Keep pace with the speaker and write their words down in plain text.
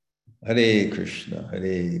Hare Krishna,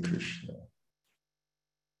 Hare Krishna.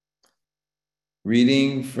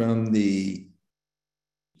 Reading from the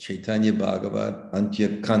Chaitanya Bhagavat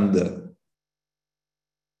Antya Kanda,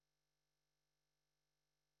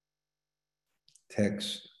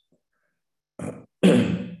 text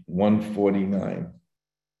 149.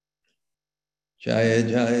 Jaya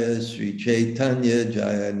Jaya Sri Chaitanya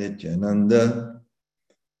Jaya Nityananda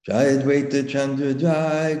Jaya Dvaita Chandra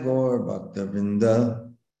Jaya Gaur Bhakta Vrinda.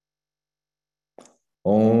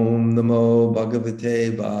 Om Namo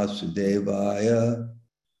Bhagavate Vasudevaya.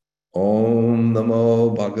 Om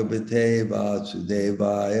Namo Bhagavate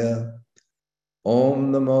Vasudevaya.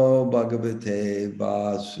 Om Namo Bhagavate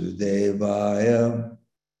Vasudevaya.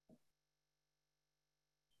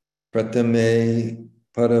 Pratame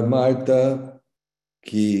Paramartha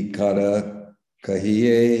Ki Kara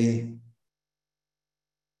Kahiye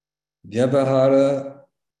Vyavahara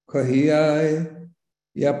Kahiye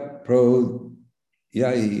Yapro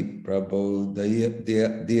Yai Prabodhaya.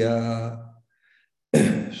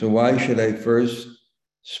 So why should I first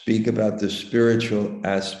speak about the spiritual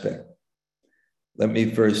aspect? Let me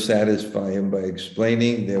first satisfy him by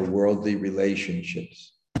explaining their worldly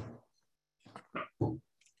relationships.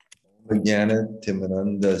 Jnana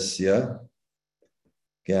Timanandasya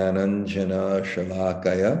Gyananjana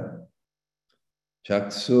Shalakaya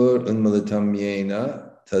Chaksur Unmalatam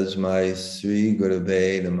Yena Tasmai Sri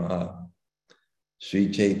Gurave Namaha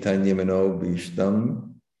Sri Chaitanya Mano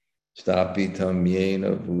Bhishtam Stapitam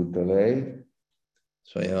Yena Bhutale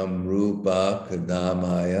Swayam Rupa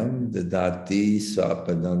Kadamayam Dadati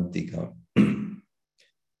Sapadantikam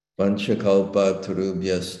Vanchakalpa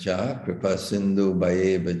Turubhyascha Kripa Sindhu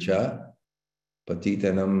Bhayevacha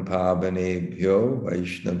Patitanam Pavanebhyo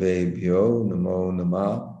Vaishnavebhyo Namo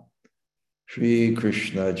Namah Shri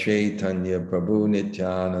Krishna Chaitanya Prabhu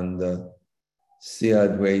Nityananda Sri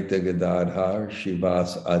Advaita Gadadhar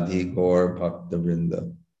Shivas Adi Gaur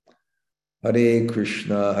Bhaktavinda. Hare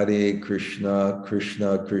Krishna, Krishna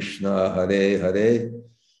Krishna, Hare Hare,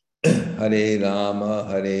 Hare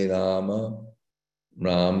Rama,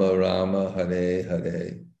 Rama Rama, Hare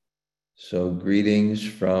Hare. So greetings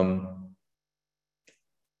from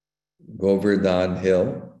Govardhan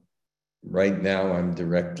Hill. Right now I'm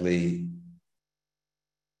directly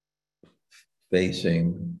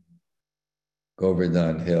facing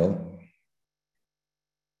Govardhan Hill.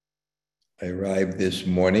 I arrived this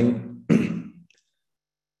morning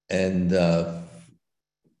and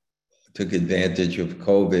took advantage of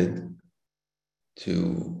COVID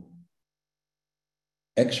to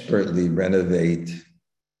expertly renovate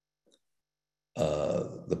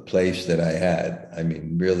the place that I had. I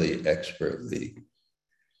mean, really expertly.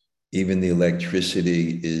 Even the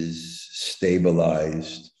electricity is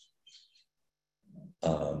stabilized.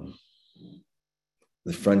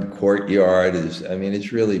 The front courtyard is, I mean,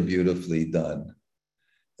 it's really beautifully done.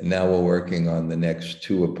 And now we're working on the next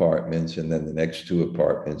two apartments and then the next two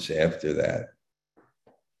apartments after that.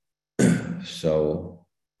 So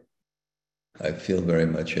I feel very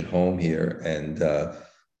much at home here. And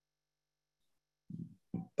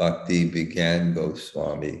Bhakti Vigyan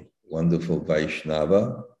Goswami, wonderful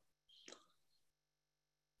Vaishnava,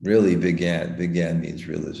 really began means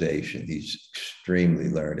realization. He's extremely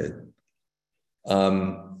learned.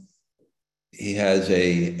 He has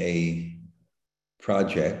a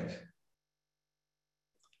project,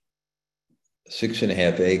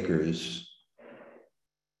 6.5 acres,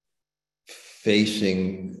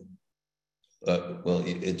 facing, well,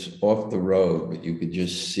 it's off the road, but you could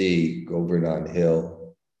just see Govardhan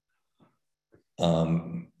Hill.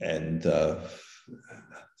 And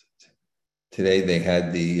today they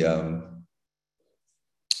had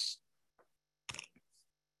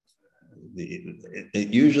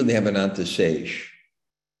usually they have an Antasesh.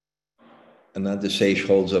 Anantasesh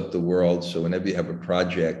holds up the world. So whenever you have a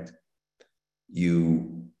project,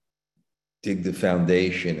 you dig the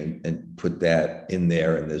foundation and put that in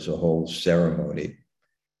there, and there's a whole ceremony.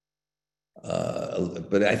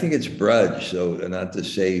 But I think it's Braj, so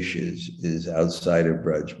Anantasesh is outside of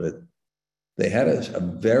Braj. But they had a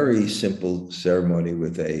very simple ceremony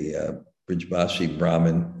with a Brijbasi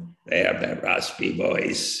Brahmin. They have that raspy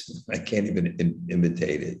voice. I can't even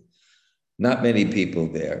imitate it. Not many people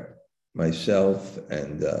there. Myself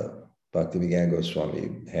and Bhaktivedanta Goswami,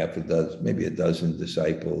 maybe a dozen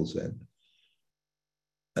disciples, and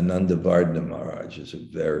Ananda Vardhana Maharaj is a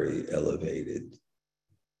very elevated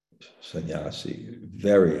sannyasi,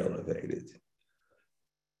 very elevated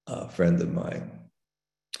friend of mine.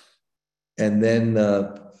 And then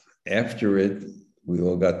after it, we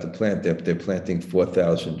all got to plant. They're planting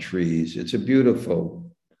 4,000 trees. It's a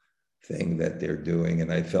beautiful thing that they're doing.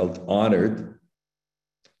 And I felt honored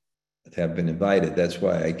to have been invited. That's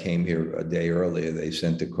why I came here a day earlier. They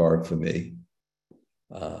sent a card for me.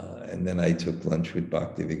 And then I took lunch with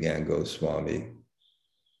Bhaktivedanta Goswami.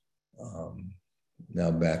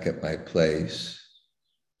 Now back at my place.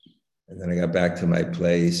 And then I got back to my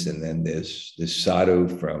place, and then this sadhu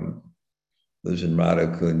lives in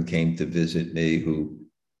Radhakund, came to visit me, who,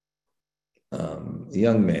 a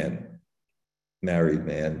young man, married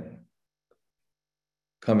man,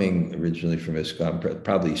 coming originally from ISKCON,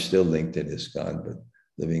 probably still linked in ISKCON, but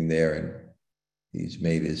living there. And he's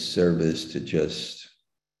made his service to just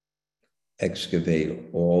excavate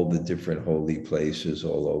all the different holy places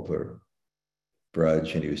all over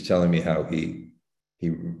Braj. And he was telling me how he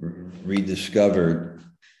rediscovered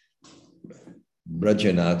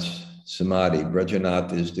Brajanath's Samadhi.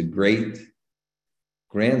 Brajanath is the great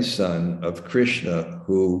grandson of Krishna,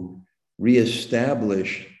 who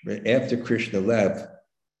reestablished, after Krishna left,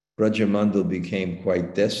 Brajamandal became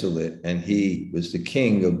quite desolate, and he was the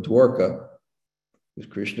king of Dwarka,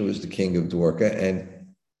 because Krishna was the king of Dwarka, and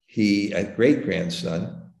he, a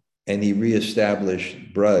great-grandson, and he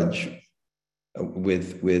reestablished Braj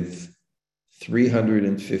with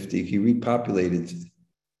 350, he repopulated,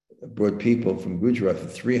 brought people from Gujarat for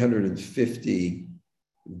 350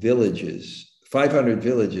 villages, 500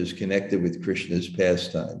 villages connected with Krishna's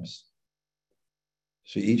pastimes.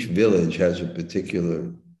 So each village has a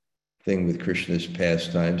particular thing with Krishna's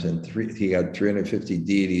pastimes, and he had 350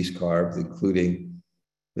 deities carved, including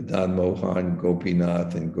Madan Mohan,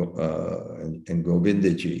 Gopinath, and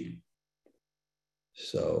Govindaji.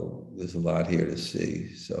 So there's a lot here to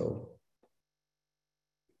see. So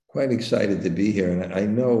quite excited to be here. And I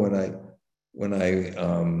know when I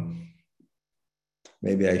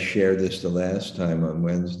maybe I shared this the last time on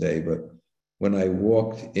Wednesday, but when I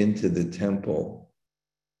walked into the temple,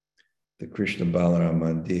 the Krishna Balaram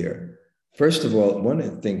Mandir, first of all,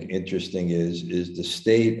 one thing interesting is the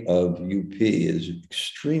state of UP is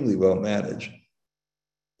extremely well managed.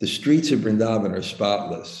 The streets of Vrindavan are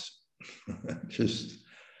spotless.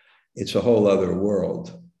 It's a whole other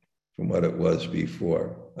world from what it was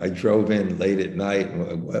before. I drove in late at night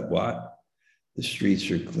and went, what? The streets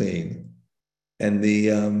are clean. And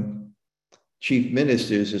the chief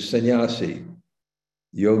minister is a sannyasi,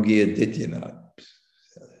 Yogi Adityanath.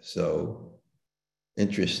 So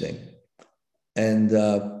interesting. And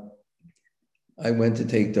I went to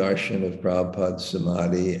take darshan of Prabhupada's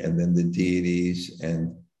Samadhi and then the deities,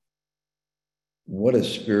 and what a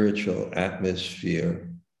spiritual atmosphere.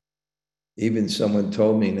 Even someone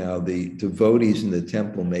told me now the devotees in the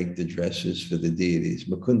temple make the dresses for the deities.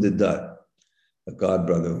 Mukunda Dutt, a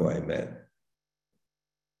godbrother who I met.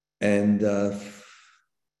 And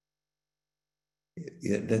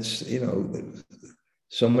that's,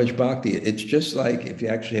 so much bhakti. It's just like if you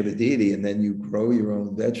actually have a deity and then you grow your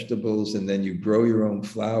own vegetables and then you grow your own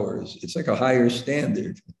flowers, it's like a higher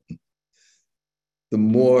standard. The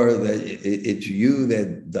more that it's you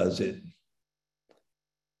that does it,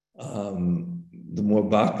 the more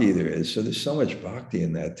bhakti there is. So there's so much bhakti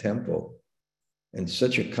in that temple, and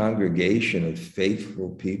such a congregation of faithful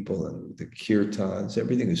people, and the kirtans,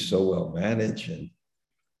 everything is so well managed. And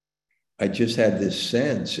I just had this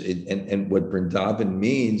sense, and what Vrindavan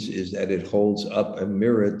means is that it holds up a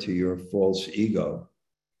mirror to your false ego.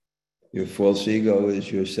 Your false ego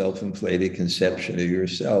is your self-inflated conception of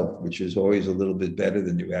yourself, which is always a little bit better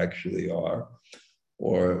than you actually are,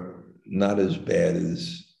 or not as bad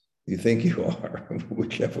as you think you are,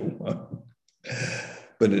 whichever one.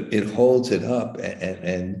 But it holds it up.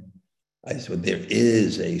 And I said, there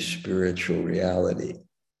is a spiritual reality.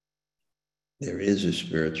 There is a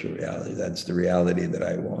spiritual reality. That's the reality that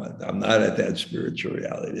I want. I'm not at that spiritual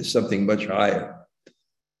reality. There's something much higher.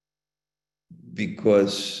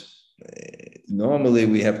 Because normally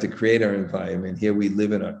we have to create our environment. Here we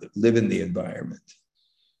live in the environment.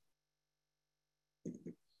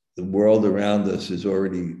 The world around us is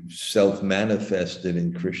already self-manifested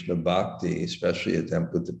in Krishna Bhakti, especially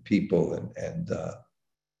with the people. And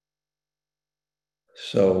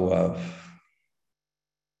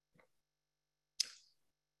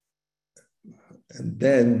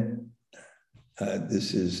then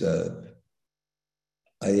this is,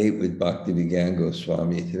 I ate with Bhaktivedanta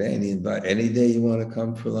Goswami today, and he invited, any day you want to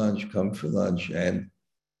come for lunch, come for lunch. And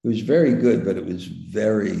it was very good, but it was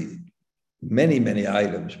many, many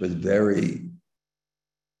items, but very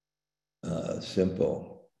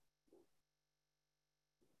simple.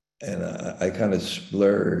 And I kind of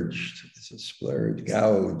splurged. It's a splurge,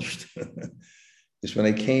 gouged. Because when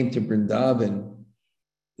I came to Vrindavan,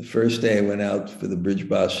 the first day I went out for the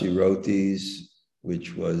Brijbasi rotis,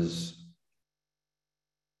 which was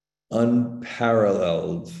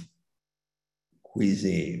unparalleled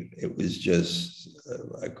cuisine. It was just,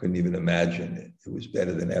 I couldn't even imagine it. It was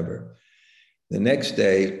better than ever. The next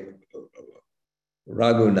day,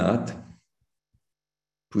 Raghunath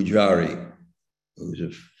Pujari, who was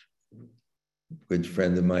a good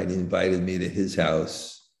friend of mine, invited me to his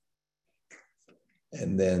house.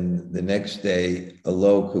 And then the next day,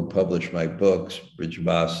 Alok, who published my books,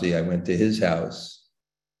 Brijbasi, I went to his house.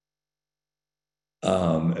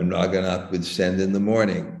 And Raghunath would send in the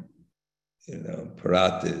morning,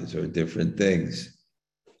 parathas or different things.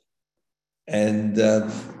 And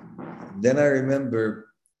then I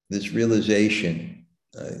remember this realization.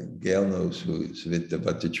 Gail knows who Savita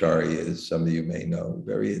Bhattacharya is. Some of you may know,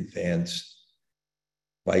 very advanced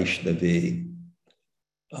Vaishnavi.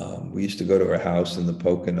 We used to go to her house in the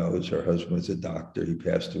Poconos. Her husband was a doctor. He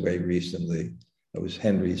passed away recently. I was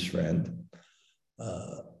Henry's friend,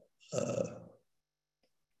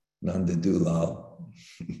 Nanda Dulal.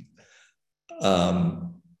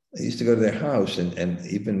 I used to go to their house, and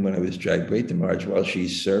even when I was Jagbrita Maharaj, while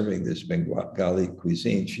she's serving this Bengali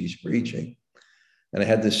cuisine, she's preaching. And I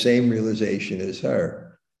had the same realization as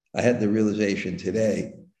her. I had the realization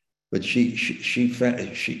today, but she said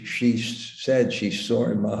she saw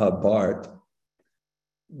in Mahabharata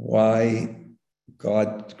why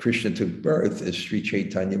Krishna took birth as Sri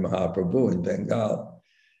Chaitanya Mahaprabhu in Bengal.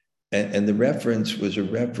 And the reference was a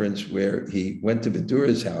reference where he went to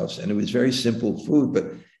Vidura's house, and it was very simple food,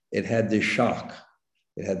 but it had this shock.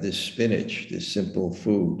 It had this spinach, this simple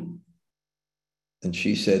food. And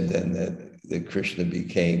she said then that Krishna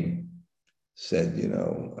said,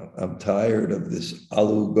 I'm tired of this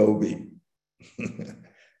aloo gobi,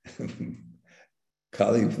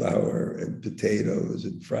 cauliflower and potatoes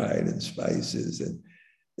and fried and spices. And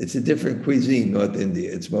it's a different cuisine, North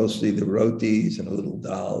India. It's mostly the rotis and a little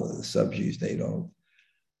dal, the sabjis. They don't,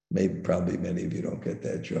 probably many of you don't get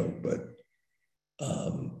that joke, but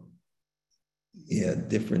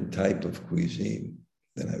different type of cuisine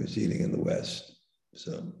than I was eating in the West.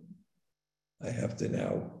 So I have to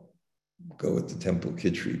now go with the temple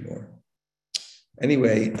khichdi more.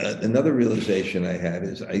 Anyway, another realization I had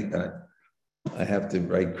is I have to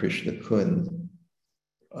write Krishna Kund,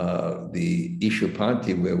 the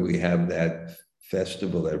Ishupanti, where we have that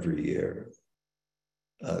festival every year.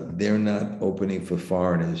 They're not opening for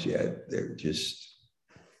foreigners yet. They're just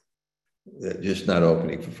not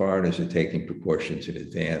opening for foreigners. They're taking precautions in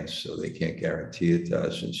advance, so they can't guarantee it to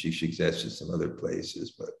us. And she suggested some other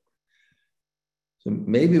places, but so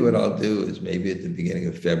maybe what I'll do is maybe at the beginning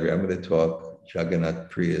of February, I'm going to talk.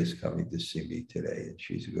 Jagannath Priya is coming to see me today, and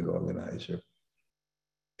she's a good organizer.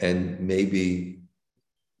 And maybe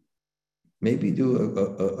do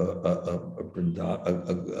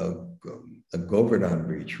a Govardhan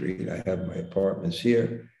retreat. I have my apartments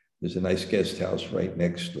here. There's a nice guest house right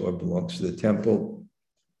next door, belongs to the temple.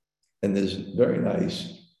 And there's very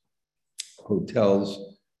nice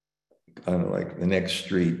hotels kind of like the next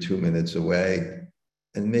street, 2 minutes away.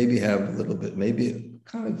 And maybe have a little bit, maybe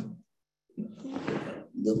kind of a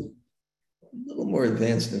little more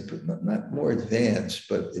advanced, not more advanced,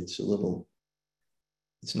 but it's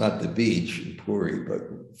not the beach in Puri, but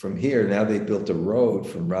from here, now they built a road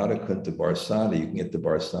from Radhakund to Barsana. You can get to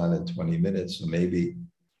Barsana in 20 minutes. So maybe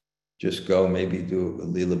just go, maybe do a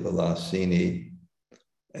Leela Balasini.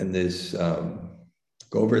 And this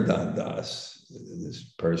Govardhan Das, this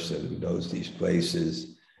person who knows these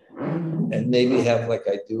places, and maybe have like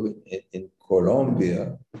I do in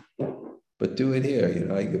Colombia, but do it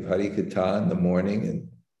here. I give Hari Katha in the morning, and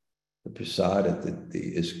the prasad at the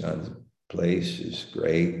ISKCON place is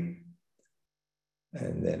great.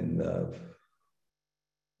 And then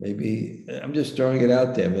maybe, I'm just throwing it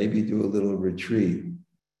out there, maybe do a little retreat.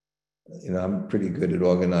 I'm pretty good at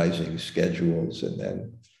organizing schedules, and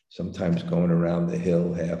then sometimes going around the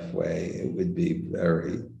hill halfway. It would be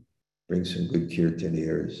bring some good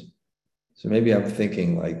kirtaniers. So maybe I'm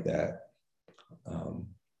thinking like that.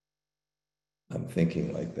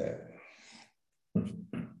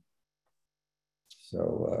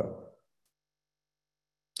 So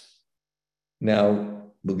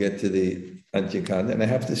now we'll get to the Antyakanda. And I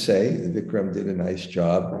have to say, Vikram did a nice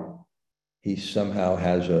job. He somehow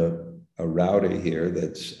has a router here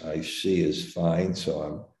that's I see is fine.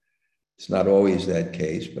 So it's not always that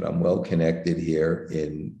case, but I'm well connected here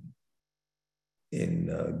in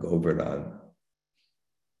Govardhan,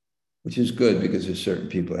 which is good because there's certain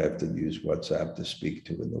people I have to use WhatsApp to speak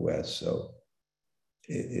to in the West. So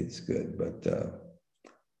it's good. But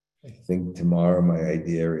I think tomorrow my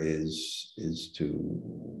idea is to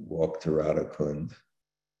walk to Radhakund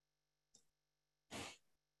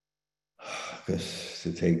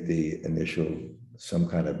to take the initial, some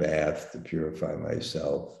kind of bath to purify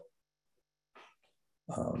myself.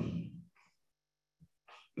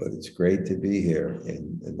 But it's great to be here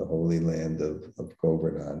in the holy land of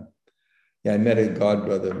Govardhan. Yeah, I met a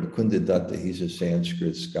godbrother, Mukunda Datta. He's a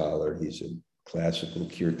Sanskrit scholar. He's a classical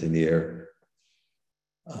kirtanier.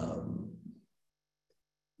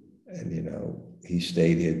 And, you know, he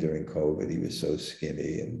stayed here during COVID. He was so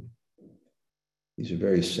skinny, and he's a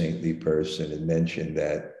very saintly person, and mentioned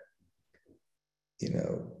that, you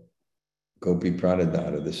know, Gopi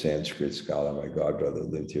Pranadhana, the Sanskrit scholar, my godbrother,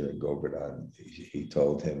 lived here in Govardhan. He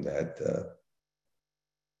told him that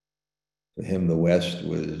for him, the West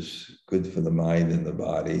was good for the mind and the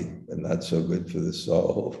body, and not so good for the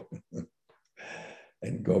soul.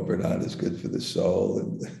 And Govardhan is good for the soul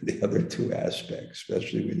and the other two aspects,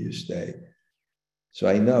 especially when you stay. So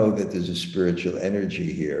I know that there's a spiritual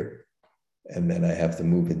energy here, and then I have to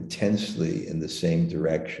move intensely in the same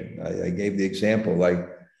direction. I gave the example like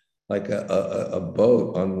a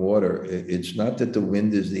boat on water. It's not that the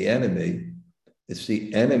wind is the enemy. It's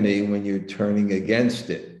the enemy when you're turning against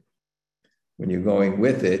it. When you're going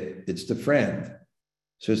with it, it's the friend.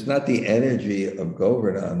 So it's not the energy of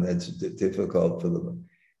Govardhan that's difficult for them.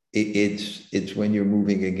 It's when you're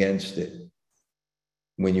moving against it.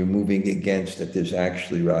 When you're moving against it, there's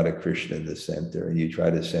actually Radha Krishna in the center, and you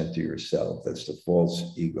try to center yourself. That's the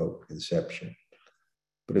false ego conception.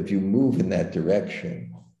 But if you move in that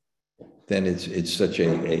direction, then it's such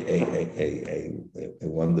a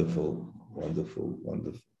wonderful, wonderful,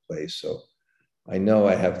 wonderful place. So I know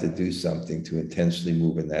I have to do something to intensely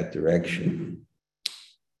move in that direction.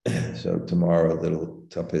 So tomorrow, a little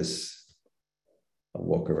tapas, I'll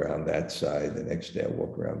walk around that side. The next day, I'll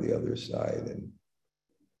walk around the other side,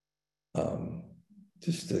 and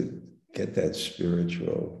just to get that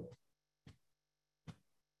spiritual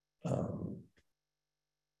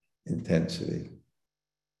intensity.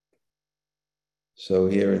 So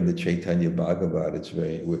here in the Chaitanya Bhagavat, it's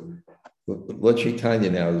very, Lord Chaitanya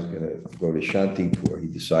now is going to go to Shantipur. He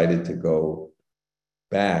decided to go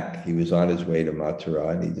back. He was on his way to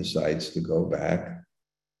Mathura, and he decides to go back.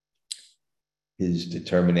 His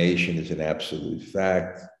determination is an absolute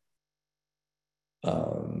fact.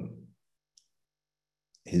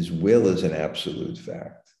 His will is an absolute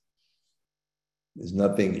fact. There's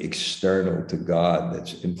nothing external to God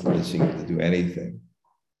that's influencing him to do anything.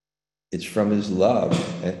 It's from his love,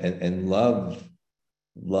 and love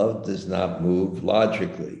does not move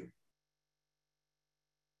logically.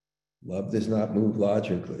 Love does not move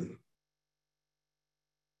logically.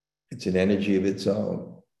 It's an energy of its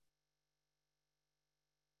own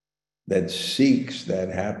that seeks that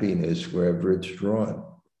happiness wherever it's drawn.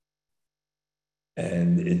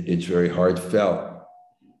 And it's very heartfelt.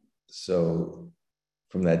 So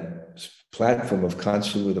from that platform of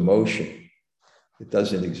constant with emotion, it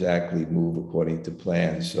doesn't exactly move according to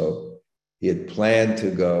plan. So he had planned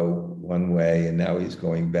to go one way, and now he's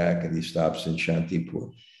going back, and he stops in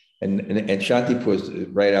Shantipur. And Shantipur is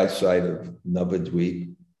right outside of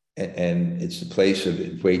Navadvip, and it's the place of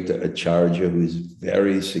Advaita Acharya, who is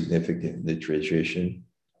very significant in the tradition,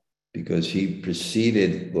 because he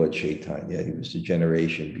preceded Lord Chaitanya. He was the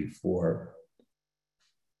generation before.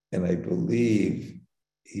 And I believe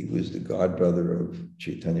he was the godbrother of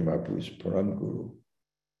Chaitanya Mahaprabhu's Param Guru.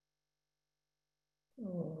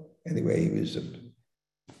 Anyway,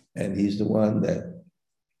 and he's the one that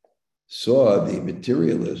saw the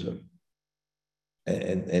materialism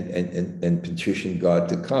and petitioned God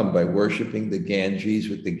to come by worshiping the Ganges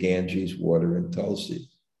with the Ganges water and Tulsi.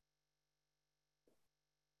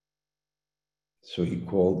 So he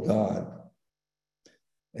called God.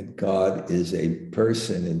 And God is a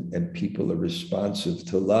person, and people are responsive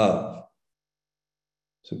to love.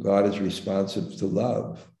 So God is responsive to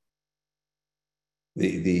love.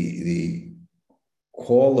 The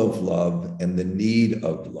call of love and the need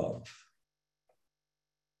of love.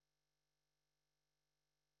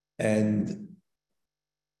 And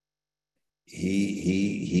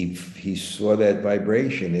he saw that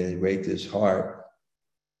vibration and it raked his heart.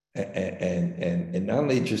 And not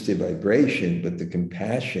only just the vibration, but the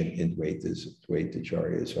compassion in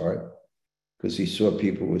Dvaitacharya's heart, because he saw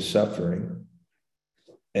people were suffering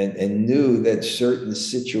and knew that certain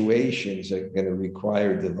situations are going to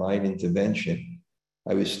require divine intervention.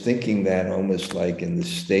 I was thinking that almost like in the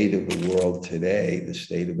state of the world today, the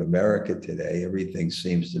state of America today, everything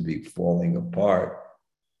seems to be falling apart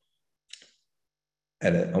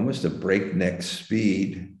at almost a breakneck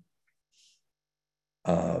speed.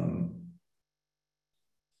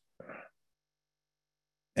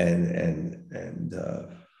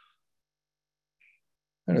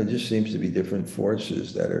 I don't know, it just seems to be different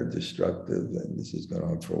forces that are destructive, and this has gone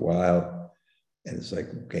on for a while, and it's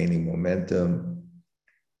like gaining momentum.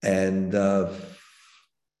 And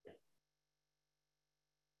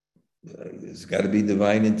there's got to be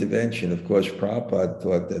divine intervention. Of course, Prabhupada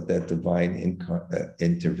thought that divine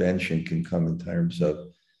intervention can come in terms of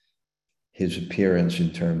his appearance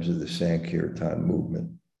in terms of the Sankirtan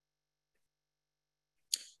movement.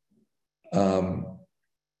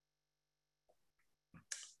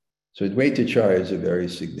 So Advaitacharya is a very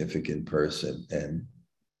significant person. And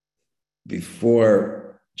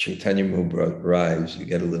before Chaitanya Mahaprabhu arrives, you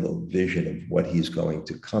get a little vision of what he's going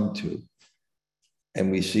to come to. And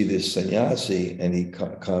we see this sannyasi, and he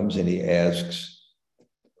comes and he asks,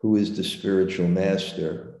 who is the spiritual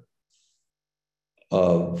master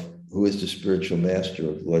of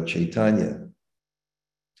Lord Chaitanya?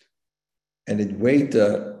 And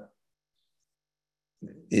Advaita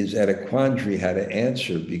is at a quandary how to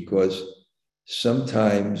answer, because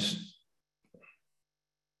sometimes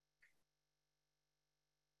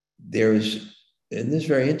there's, and this is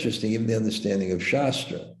very interesting, even the understanding of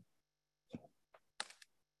Shastra.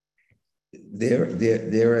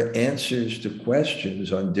 There are answers to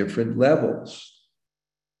questions on different levels.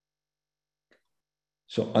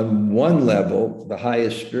 So on one level, the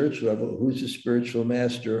highest spiritual level, who's the spiritual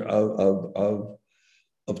master of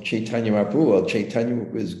Chaitanya Mahaprabhu? Well, Chaitanya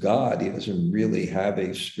Mahaprabhu is God. He doesn't really have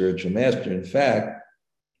a spiritual master. In fact,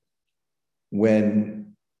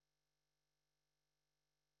 when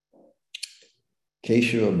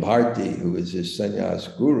Keshava Bharti, who is his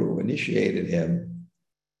sannyas guru, initiated him,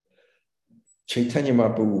 Chaitanya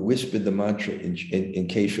Mahaprabhu whispered the mantra in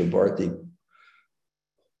Keshava Bharti.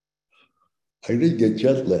 I didn't get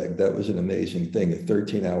jet lagged. That was an amazing thing, a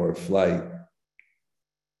 13-hour flight.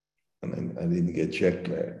 I mean, I didn't get jet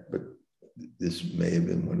lagged, but this may have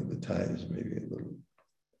been one of the times, maybe a little.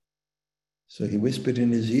 So he whispered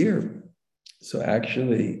in his ear. So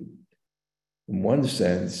actually, in one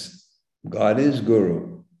sense, God is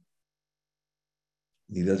Guru.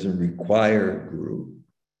 He doesn't require Guru,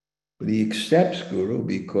 but he accepts Guru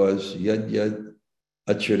because yad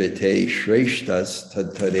acharite shreshtas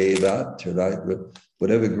tadeva,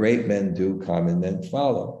 whatever great men do, common men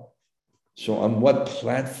follow. So on what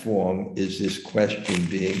platform is this question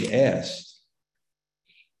being asked?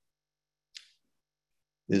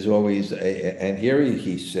 There's always and here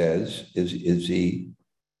he says, is he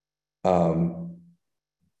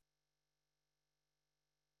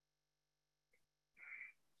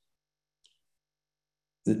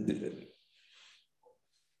is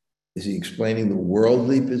he explaining the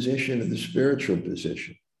worldly position or the spiritual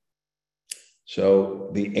position? So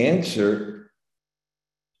the answer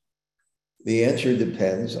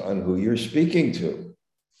depends on who you're speaking to.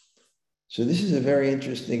 So this is a very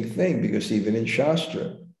interesting thing, because even in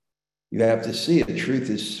Shastra, you have to see the truth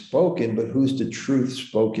is spoken, but who's the truth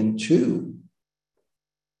spoken to?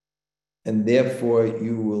 And therefore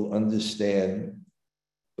you will understand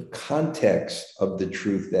the context of the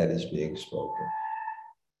truth that is being spoken.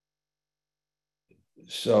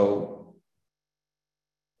 So,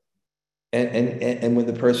 and when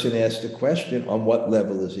the person asks the question, on what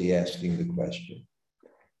level is he asking the question?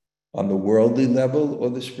 On the worldly level or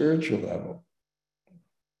the spiritual level?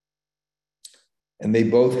 And they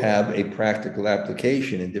both have a practical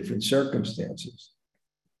application in different circumstances.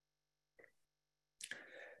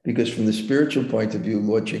 Because from the spiritual point of view,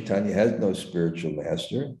 Lord Chaitanya has no spiritual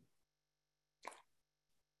master.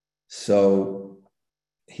 So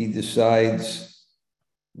he decides,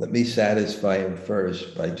 let me satisfy him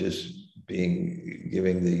first by just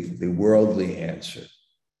giving the worldly answer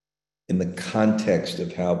in the context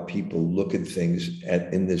of how people look at things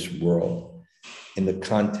in this world, in the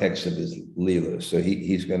context of his Leela. So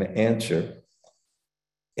he's going to answer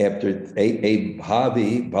after a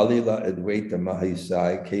bhavi, balila advaita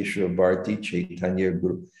mahisai, Keshava Bharti, Chaitanya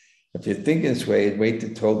Guru. If you think this way,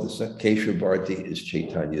 Advaita told the Keshava Bharti is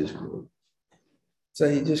Chaitanya's Guru. So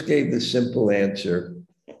he just gave the simple answer.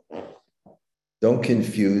 Don't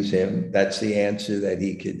confuse him. That's the answer that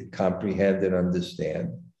he could comprehend and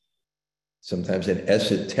understand. Sometimes an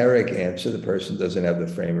esoteric answer, the person doesn't have the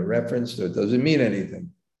frame of reference, so it doesn't mean anything.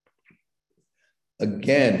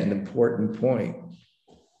 Again, an important point.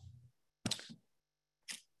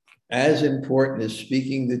 As important as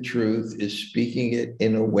speaking the truth is speaking it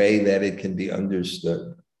in a way that it can be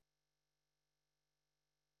understood.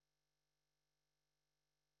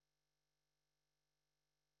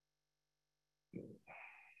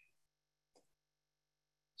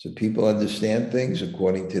 So people understand things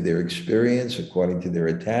according to their experience, according to their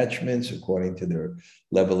attachments, according to their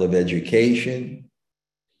level of education.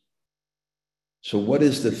 So what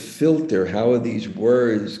is the filter? How are these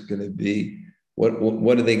words going to be?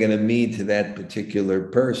 What are they going to mean to that particular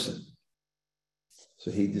person? So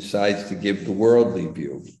he decides to give the worldly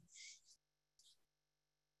view.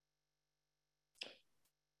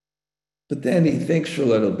 But then he thinks for a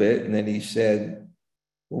little bit, and then he said,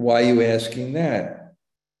 well, why are you asking that?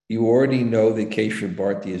 You already know that Keshav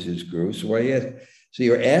Bharti is his guru, so why are you asking? So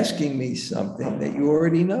you're asking me something that you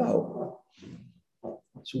already know.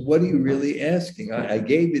 So what are you really asking? I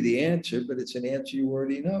gave you the answer, but it's an answer you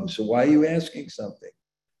already know. So why are you asking something?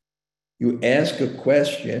 You ask a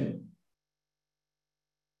question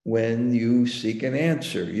when you seek an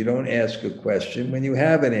answer. You don't ask a question when you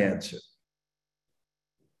have an answer.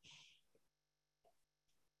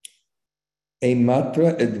 A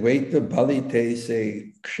matra advaita balite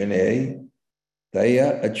se kshane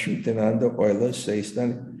daya achutananda oila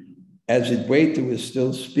seistan. As Advaita was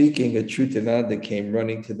still speaking, Achutananda came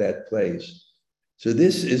running to that place. So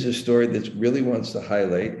this is a story that really wants to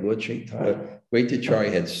highlight Lord Chaitanya.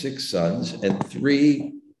 Advaitacharya had 6 sons, and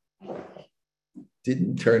 3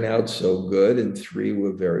 didn't turn out so good, and 3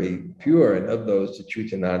 were very pure. And of those,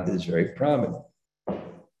 Achutananda is very prominent.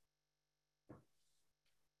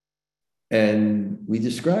 And we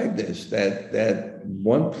described this, that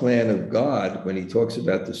one plan of God, when he talks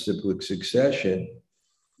about the cyclic succession,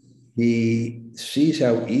 he sees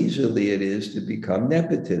how easily it is to become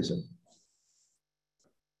nepotism.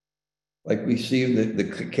 Like we see in the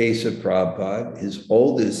case of Prabhupada, his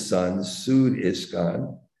oldest son sued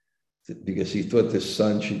ISKCON because he thought the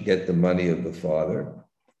son should get the money of the father.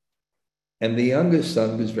 And the youngest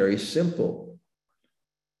son was very simple.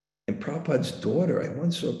 And Prabhupada's daughter, I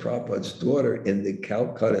once saw Prabhupada's daughter in the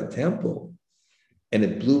Calcutta temple, and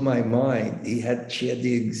it blew my mind. She had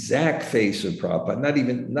the exact face of Prabhupada,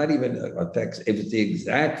 not even a text. It was the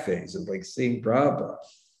exact face. It was like seeing Prabhupada.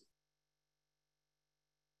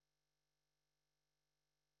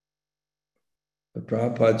 But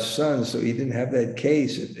Prabhupada's son, so he didn't have that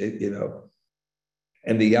case,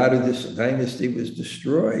 And the Yadu dynasty was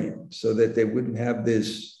destroyed so that they wouldn't have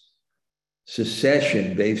this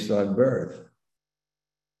secession based on birth.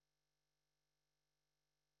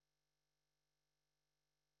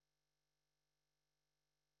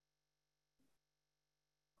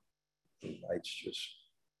 The lights just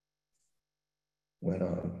went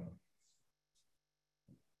on.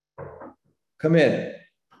 Come in.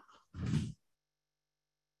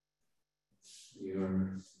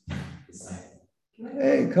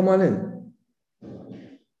 Hey, come on in.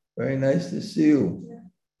 Very nice to see you.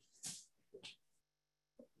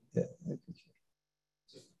 Yeah.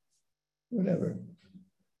 Whatever.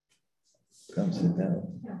 Come sit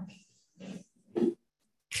down.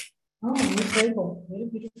 Oh, new table. Very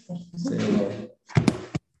beautiful. Say hello.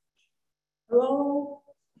 Hello.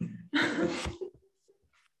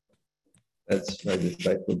 That's my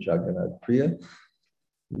disciple Jagannath Priya,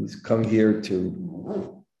 who's come here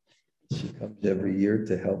she comes every year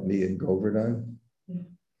to help me in Govardhan.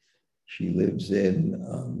 She lives in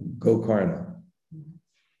Gokarna.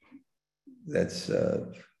 That's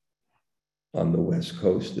on the west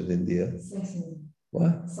coast of India.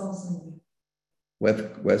 What?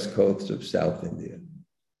 West coast of South India.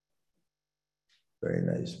 Very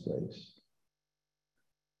nice place.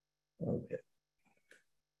 Okay.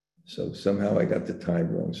 So somehow I got the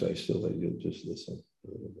time wrong, so I still let you just listen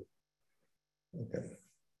a little bit. Okay.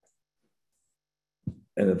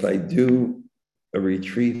 And if I do a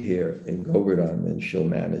retreat here in Govardhan, then she'll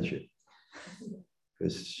manage it,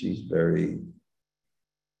 because she's very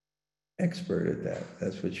expert at that.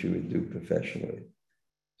 That's what she would do professionally.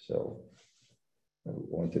 So I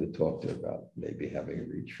wanted to talk to her about maybe having a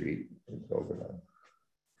retreat in Govardhan.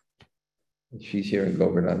 And she's here in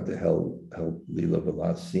Govardhan to help Leela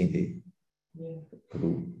Vilasini,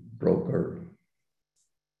 who broke her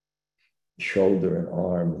shoulder and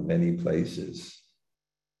arm in many places.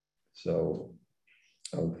 So,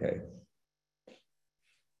 okay.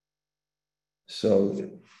 So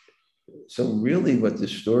really what the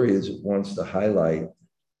story is, it wants to highlight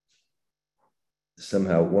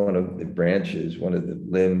somehow one of the branches, one of the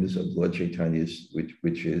limbs of Lord Chaitanya's,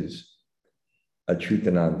 which is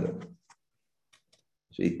Achutananda.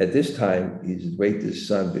 So at this time, he's Advaita's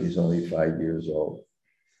son, but he's only 5 years old.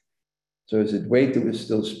 So as Advaita was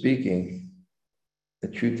still speaking,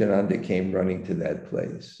 Achutananda came running to that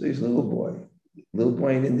place. So he's a little boy. Little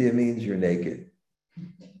boy in India means you're naked.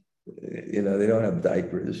 They don't have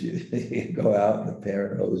diapers. You go out and the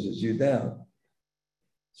parent hoses you down.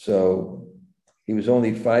 So he was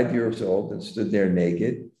only 5 years old and stood there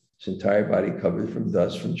naked, his entire body covered from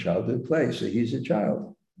dust from childhood play. So he's a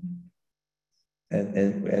child.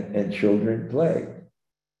 and children play.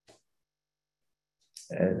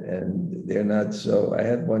 And they're not so. I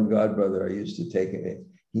had one godbrother I used to take it.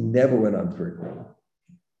 He never went on parikrama.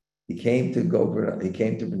 He came to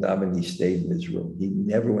Vrindavan, he stayed in his room. He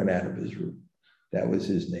never went out of his room. That was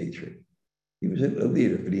his nature. He was a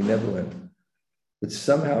leader, but he never went. But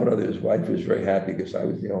somehow or other, his wife was very happy because I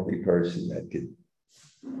was the only person that could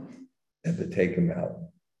ever take him out.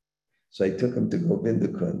 So I took him to Govinda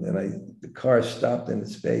Kund, and the car stopped in a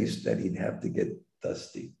space that he'd have to get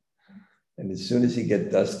dusty. And as soon as he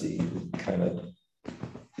get dusty, he would kind of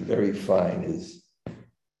very fine.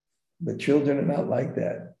 But children are not like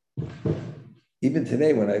that. Even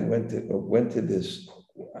today, when I went to this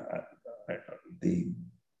the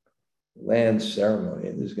land ceremony,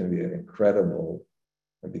 and there's going to be an incredible,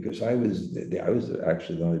 because I was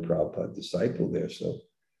actually the only Prabhupada disciple there, so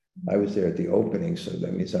I was there at the opening, so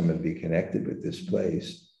that means I'm going to be connected with this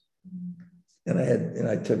place. And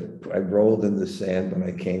I rolled in the sand when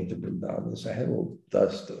I came to Vrindavan. So I had all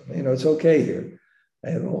dust. It's okay here. I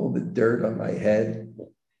had all the dirt on my head,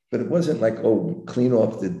 but it wasn't like, oh, clean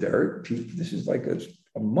off the dirt. This is like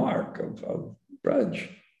a mark of Braj.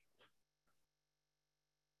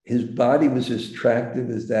 His body was as attractive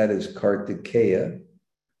as that as Kartikeya.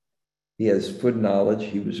 He has foot knowledge.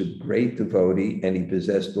 He was a great devotee, and he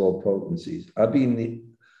possessed all potencies. Abhina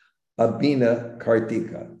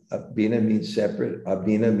Kartika. Abhina means separate.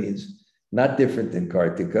 Abhina means not different than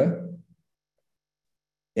Kartika.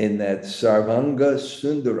 In that Sarvanga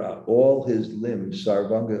Sundara, all his limbs,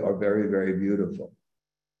 Sarvanga, are very, very beautiful.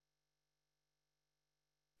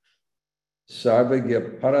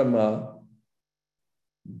 Sarvagya Parama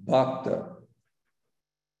Bhakta.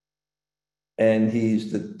 And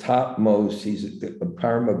he's the topmost, he's the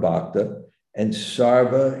Parama Bhakta, and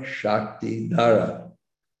Sarva Shakti Dara.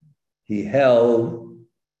 He held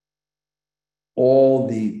all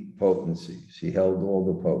the potencies. He held all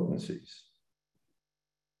the potencies.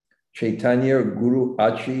 Chaitanya Guru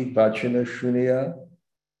Achi Vachana Shunya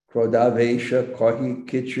Krodavesha Kohi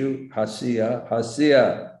Kichu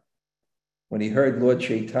Hasya. When he heard Lord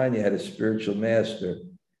Chaitanya had a spiritual master,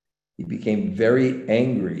 he became very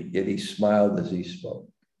angry, yet he smiled as he spoke.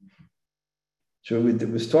 So it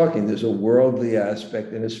was talking, there's a worldly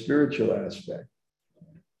aspect and a spiritual aspect.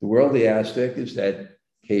 The worldly aspect is that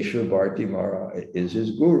Keshav Bharati Maharaj is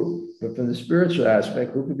his guru. But from the spiritual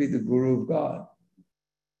aspect, who could be the guru of God?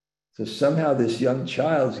 So somehow this young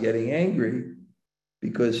child's getting angry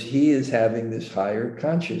because he is having this higher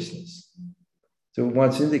consciousness. So it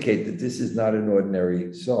wants to indicate that this is not an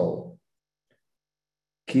ordinary soul.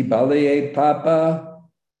 Ki balaye papa,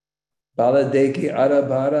 baladeki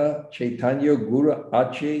arabara, Chaitanya Guru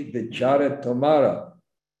Ache Vichara Tomara.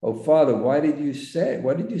 Oh, Father, what did you say?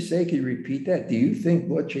 Can you repeat that? Do you think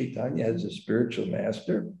Lord Chaitanya has a spiritual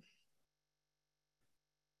master?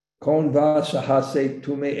 Konva sahase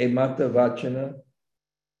tume emata vachana,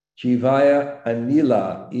 jivaya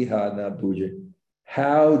anila iha na puja.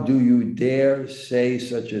 How do you dare say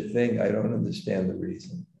such a thing? I don't understand the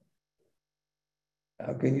reason.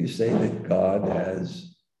 How can you say that God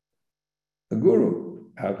has a guru?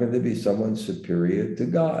 How can there be someone superior to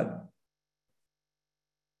God?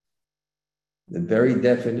 The very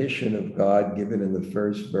definition of God given in the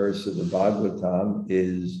first verse of the Bhagavatam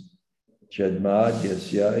is Chadmad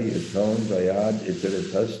Yasya Yaton Vayad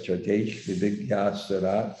Itaratas Chatesh Vivigya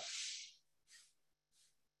Sarat.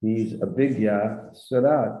 He's a Bigya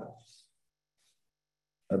Sarat.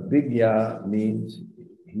 A Bigya means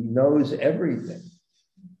he knows everything.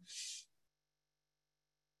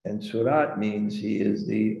 And Surat means he is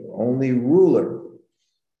the only ruler.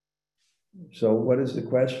 So what is the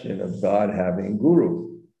question of God having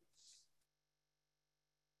guru?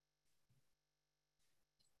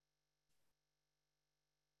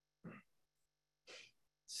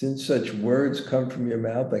 Since such words come from your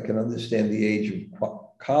mouth, I can understand the age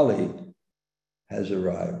of Kali has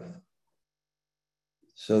arrived.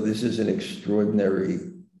 So this is an extraordinary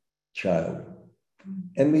child.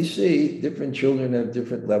 And we see different children have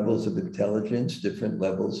different levels of intelligence, different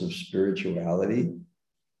levels of spirituality.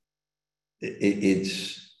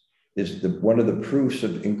 One of the proofs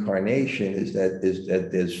of incarnation is that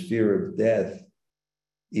there's fear of death,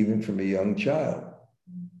 even from a young child.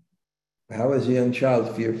 How is a young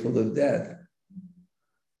child fearful of death?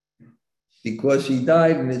 Because he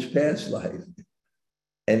died in his past life.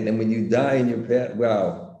 And then when you die in your past,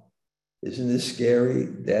 wow, isn't this scary,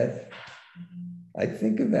 death? I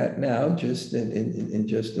think of that now just in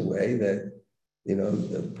just a way that,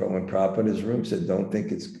 when Prabhupada in his room said, don't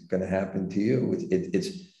think it's going to happen to you.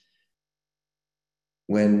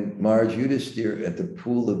 when Maharaj Yudhisthira at the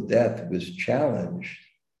pool of death was challenged,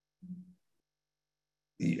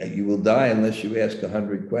 you will die unless you ask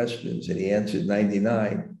 100 questions. And he answered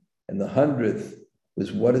 99. And the 100th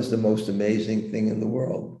was, what is the most amazing thing in the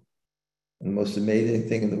world? And the most amazing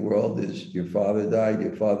thing in the world is your father died,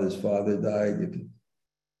 your father's father died.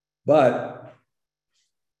 But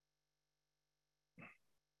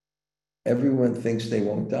everyone thinks they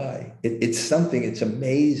won't die. It's something, it's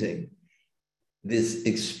amazing. This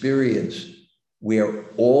experience where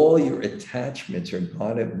all your attachments are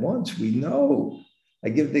gone at once. We know. I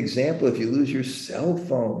give the example, if you lose your cell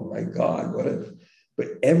phone, my God, but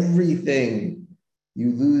everything, you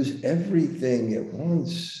lose everything at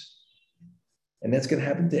once. And that's going to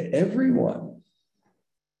happen to everyone.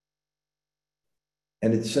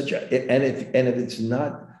 And it's such a, and if it's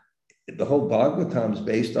not, the whole Bhagavatam is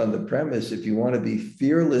based on the premise, if you want to be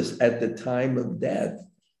fearless at the time of death,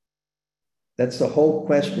 that's the whole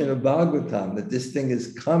question of Bhagavatam, that this thing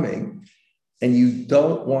is coming and you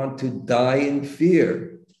don't want to die in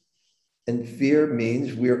fear. And fear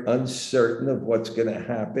means we're uncertain of what's going to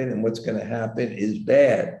happen, and what's going to happen is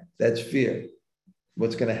bad. That's fear.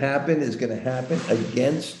 What's going to happen is going to happen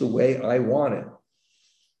against the way I want it.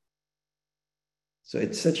 So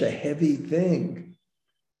it's such a heavy thing.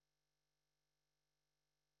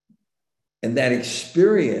 And that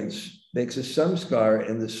experience makes a samskara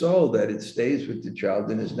in the soul that it stays with the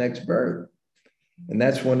child in his next birth. And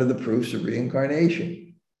that's one of the proofs of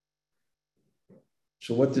reincarnation.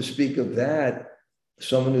 So what to speak of that,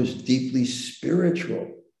 someone who's deeply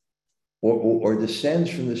spiritual or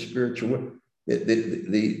descends from the spiritual,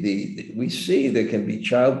 we see there can be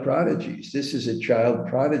child prodigies. This is a child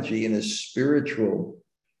prodigy in a spiritual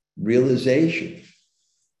realization.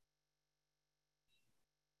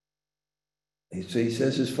 So he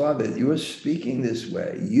says, his father, you are speaking this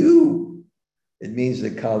way. It means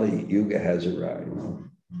that Kali Yuga has arrived.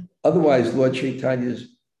 Otherwise, Lord Chaitanya's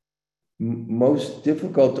most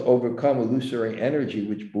difficult to overcome illusory energy,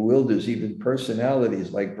 which bewilders even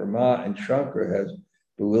personalities like Brahma and Shankar, has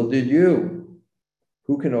bewildered you.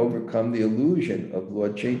 Who can overcome the illusion of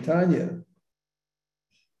Lord Chaitanya?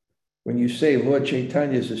 When you say Lord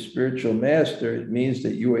Chaitanya is a spiritual master, it means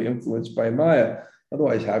that you are influenced by Maya.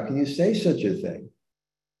 Otherwise, how can you say such a thing?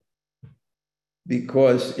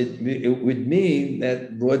 Because it would mean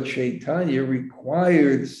that Lord Chaitanya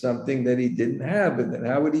required something that he didn't have, and then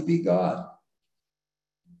how would he be God?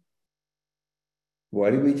 Why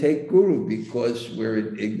do we take Guru? Because we're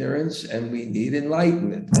in ignorance and we need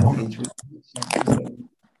enlightenment. That means we need something.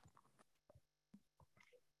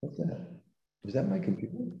 What's that? Is that my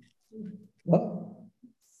computer? What?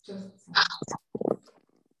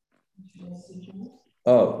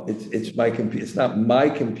 Oh, it's my computer. It's not my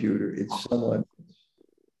computer. It's someone.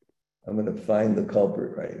 I'm going to find the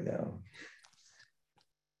culprit right now.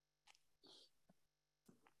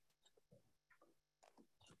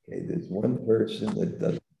 Okay, there's one person that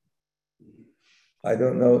doesn't. I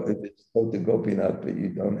don't know if it's Tota Gopinath, but you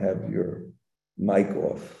don't have your mic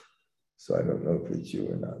off. So I don't know if it's you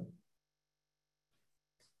or not.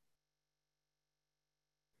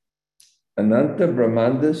 Ananta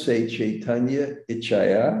Brahmanda se Chaitanya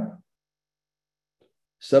Ichaya,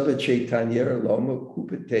 Sabha Chaitanya Loma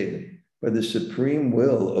Kupateva. By the supreme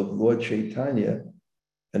will of Lord Chaitanya,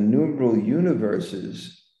 innumerable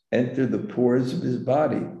universes enter the pores of his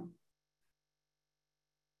body.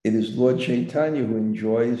 It is Lord Chaitanya who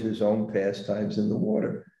enjoys his own pastimes in the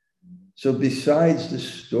water. So besides the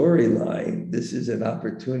storyline, this is an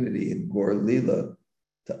opportunity in Gaur Leela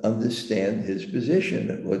to understand his position,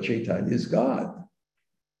 that Lord Chaitanya is God.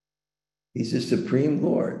 He's the supreme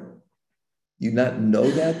Lord. You not know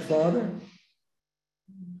that, Father?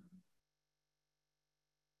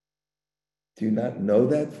 Do you not know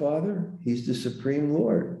that, Father? He's the supreme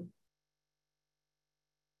Lord.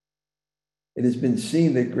 It has been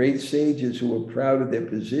seen that great sages who were proud of their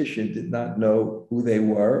position did not know who they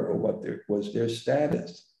were or what was their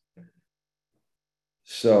status.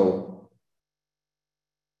 So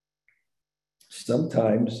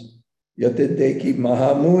sometimes Yatadeki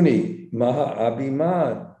Mahamuni, Maha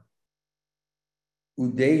Abhiman,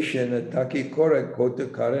 Udeshana Takikora Kota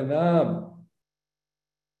Karanam.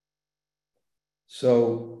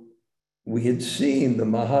 So we had seen the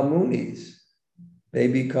Mahamunis. They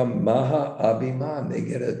become Maha Abhiman. They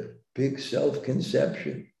get a big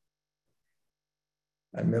self-conception.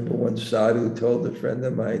 I remember one sadhu told a friend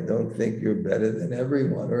of mine, don't think you're better than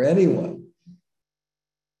everyone or anyone.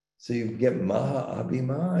 So you get Maha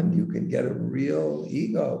Abhiman, you can get a real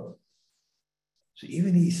ego. So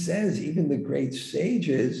even he says, even the great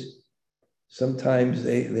sages, sometimes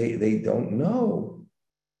they don't know.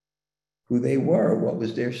 who they were, what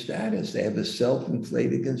was their status. They have a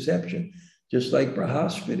self-inflated conception, just like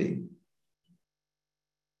Brahaspati.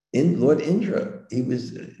 Lord Indra, he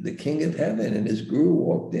was the king of heaven, and his guru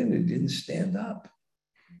walked in and didn't stand up.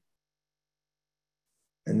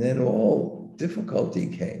 And then all difficulty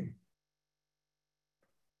came.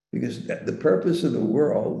 Because the purpose of the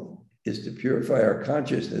world is to purify our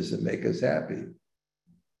consciousness and make us happy.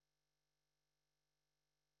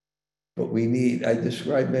 But we need, I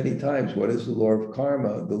described many times, what is the law of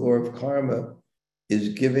karma? The law of karma is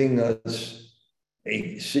giving us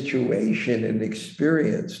a situation and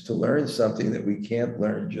experience to learn something that we can't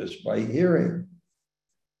learn just by hearing.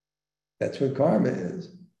 That's what karma is.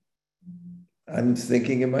 I'm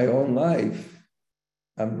thinking in my own life,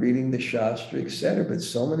 I'm reading the Shastra, etc., but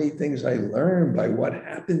so many things I learn by what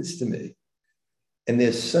happens to me. And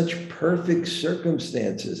there's such perfect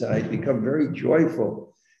circumstances, and I become very joyful,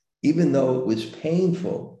 even though it was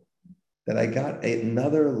painful, that I got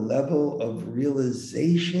another level of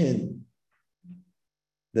realization.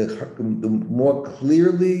 The more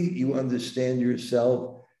clearly you understand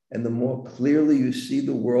yourself and the more clearly you see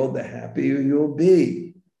the world, the happier you'll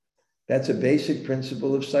be. That's a basic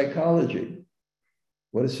principle of psychology.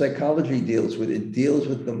 What does psychology deals with? It deals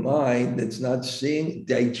with the mind that's not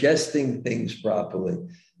digesting things properly,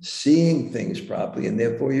 seeing things properly, and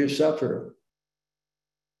therefore you're suffering.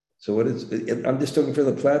 So I'm just talking from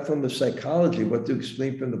the platform of psychology, what to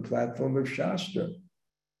explain from the platform of Shastra.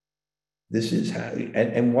 This is how,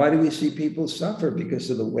 and why do we see people suffer? Because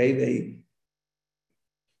of the way they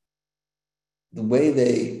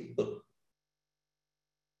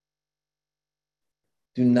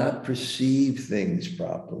do not perceive things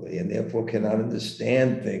properly and therefore cannot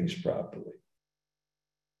understand things properly.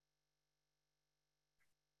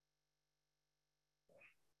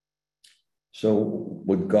 So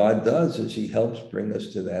what God does is he helps bring us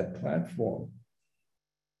to that platform.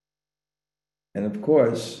 And of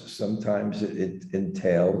course, sometimes it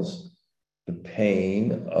entails the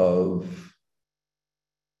pain of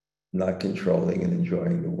not controlling and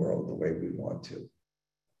enjoying the world the way we want to.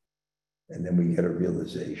 And then we get a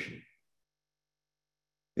realization.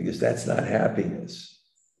 Because that's not happiness.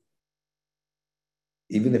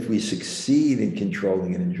 Even if we succeed in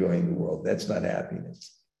controlling and enjoying the world, that's not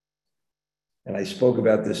happiness. And I spoke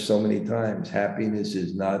about this so many times. Happiness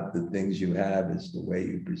is not the things you have, it's the way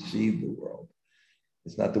you perceive the world.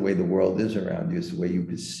 It's not the way the world is around you, it's the way you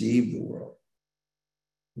perceive the world.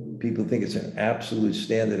 People think it's an absolute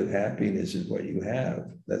standard of happiness is what you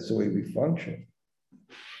have. That's the way we function.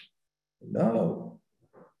 No,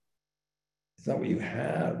 it's not what you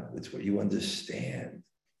have, it's what you understand.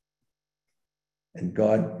 And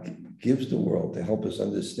God gives the world to help us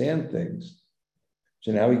understand things.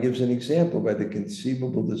 So now he gives an example by the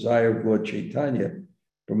conceivable desire of Lord Chaitanya.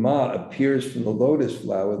 Brahma appears from the lotus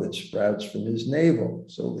flower that sprouts from his navel.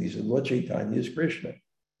 So he said, Lord Chaitanya is Krishna.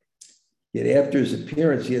 Yet after his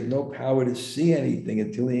appearance, he had no power to see anything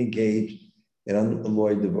until he engaged in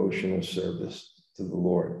unalloyed devotional service to the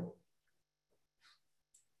Lord.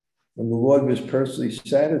 When the Lord was personally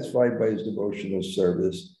satisfied by his devotional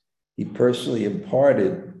service, he personally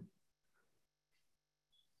imparted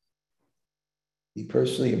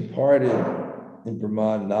in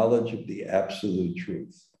Brahma knowledge of the absolute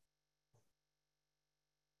truth.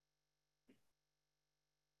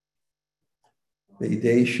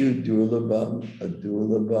 Vedeshu durlabham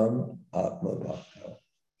adurlabham atma bhakta.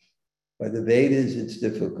 By the Vedas, it's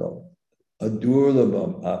difficult.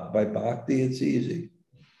 Adurlabham, by bhakti, it's easy.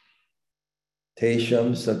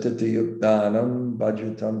 Tesham satatayuktanam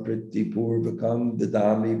bhajatam pritipurvakam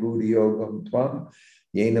dadami buddhiyogam tvam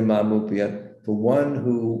yena mamupyat. For one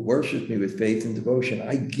who worships me with faith and devotion,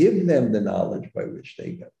 I give them the knowledge by which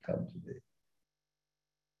they come to me.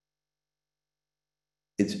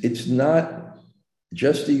 It's not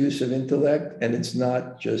just the use of intellect, and it's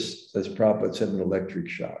not just, as Prabhupada said, an electric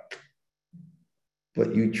shock.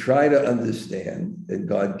 But you try to understand, and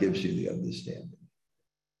God gives you the understanding.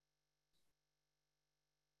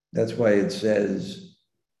 That's why it says,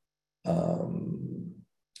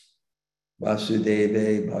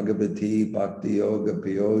 Vasudeve Bhagavati Bhakti Yoga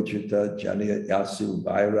Piyojita Jana Yasu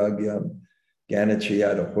Vairagyam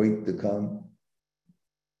Ganachayata Hoitakam.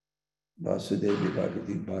 Vasudeve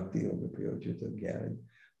Bhagavati Bhakti Yoga Piyojita Jnana.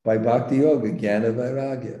 By Bhakti Yoga, Jnana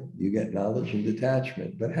Vairagya, you get knowledge and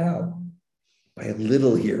detachment. But how? By a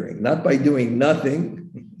little hearing, not by doing nothing,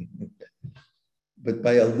 but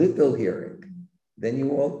by a little hearing. Then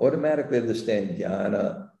you automatically understand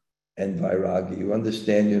jnana and vairagya. You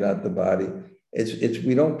understand you're not the body.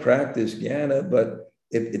 We don't practice jnana, but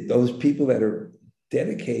if those people that are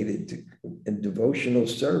dedicated to in devotional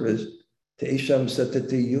service, Tesham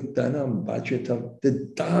satati yuktanam bhajatam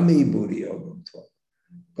didami buddhi yogam.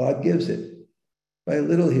 God gives it by a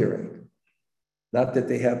little hearing. Not that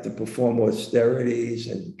they have to perform austerities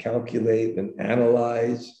and calculate and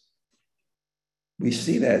analyze. We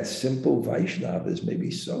see that simple Vaishnavas may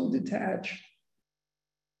be so detached.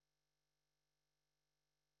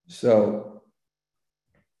 So,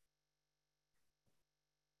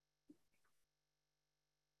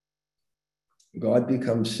 God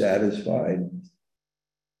becomes satisfied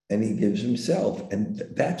and he gives himself. And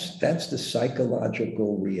that's the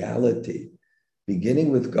psychological reality,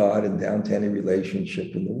 beginning with God and down to any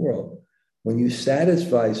relationship in the world. When you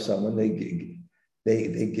satisfy someone, they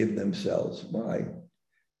give themselves. Why?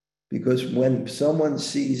 Because when someone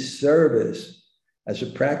sees service as a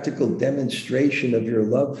practical demonstration of your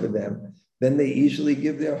love for them, then they easily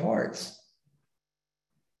give their hearts.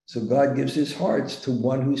 So God gives his hearts to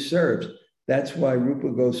one who serves. That's why Rupa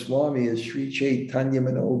Goswami is Sri Chaitanya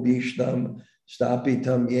Mano Bhishtam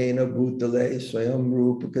Stapitam Yena Bhutale Swayam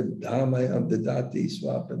Rupa Kadamayam Dadati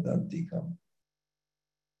Swapadantikam.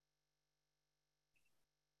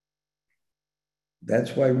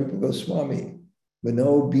 That's why Rupa Goswami,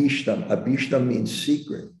 Mano Bhishtam, Abhishtam means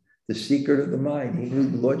secret, the secret of the mind. He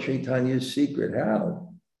knew Lord Chaitanya's secret.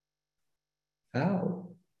 How? How?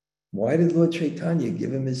 Why did Lord Chaitanya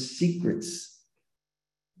give him his secrets?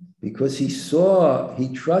 Because he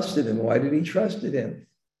trusted him. Why did he trust him?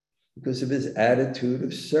 Because of his attitude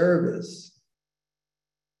of service.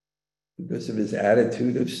 Because of his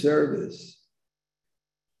attitude of service.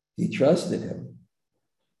 He trusted him.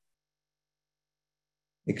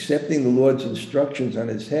 Accepting the Lord's instructions on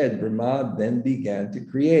his head, Brahma then began to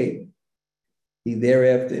create. He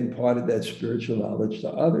thereafter imparted that spiritual knowledge to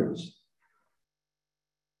others.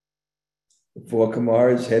 The four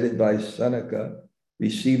Kumars, headed by Sanaka,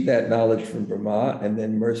 received that knowledge from Brahma and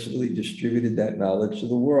then mercifully distributed that knowledge to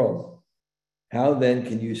the world. How then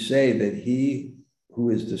can you say that he who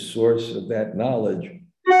is the source of that knowledge,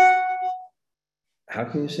 how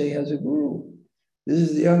can you say he has a guru? This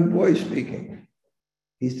is the young boy speaking.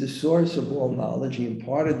 He's the source of all knowledge. He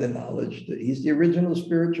imparted the knowledge. He's the original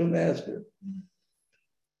spiritual master.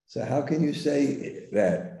 So how can you say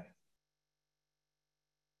that?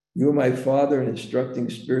 You are my father and instructing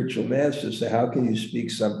spiritual master, so how can you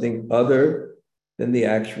speak something other than the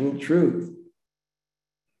actual truth?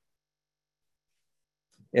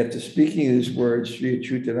 After speaking these words, Sri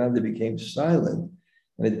Achyutananda became silent,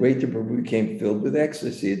 and Advaita Prabhu became filled with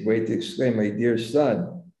ecstasy. Advaita exclaimed, "My dear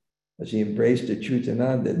son," as he embraced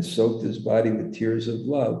Achyutananda and soaked his body with tears of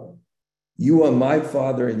love, "you are my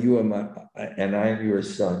father and I am your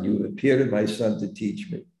son. You appeared as my son to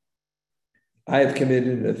teach me. I have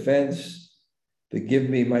committed an offense. Forgive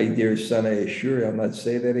me, my dear son. I assure you, I'll not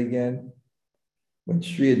say that again." When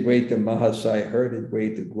Sri Advaita Mahasaya heard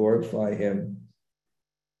Advaita glorify him,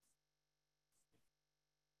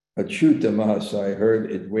 Achyuta Mahasaya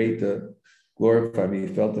heard Advaita glorify him. He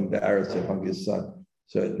felt embarrassed among his son.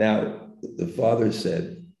 So now the father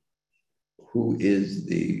said, who is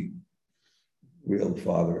the real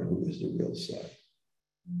father and who is the real son?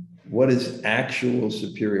 What is actual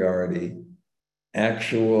superiority?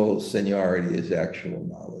 Actual seniority is actual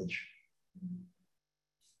knowledge.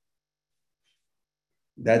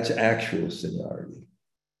 That's actual seniority.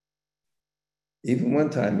 Even one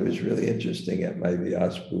time, it was really interesting at my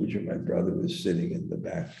Vyas Puja, my brother was sitting in the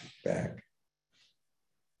back.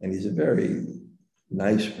 And he's a very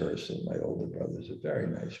nice person. My older brother's a very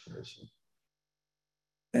nice person.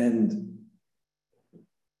 And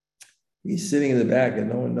he's sitting in the back and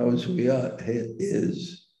no one knows who he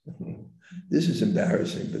is. This is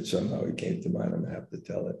embarrassing, but somehow it came to mind. I'm gonna have to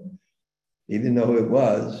tell it. He didn't know who it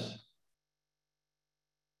was.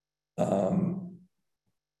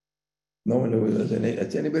 No one knew who it was.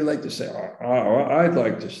 Does anybody like to say, I'd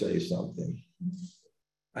like to say something?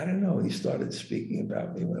 I don't know. He started speaking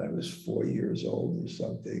about me when I was 4 years old or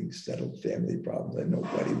something, settled family problems I know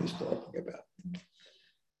what he was talking about.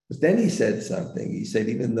 But then he said something. He said,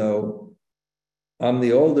 even though I'm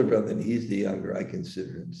the older brother and he's the younger, I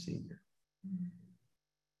consider him senior.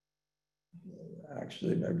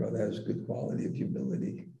 Actually, my brother has a good quality of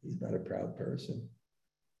humility. He's not a proud person.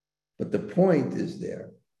 But the point is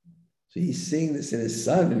there. So he's seeing this in his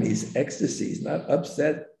son and he's ecstasy. He's not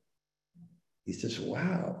upset. He says,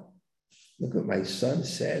 wow, look what my son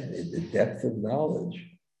said in the depth of knowledge.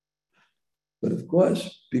 But of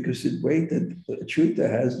course, because Advaita Achyuta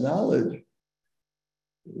has knowledge,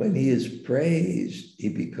 when he is praised, he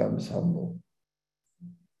becomes humble.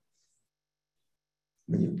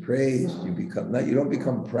 When you're praised, you don't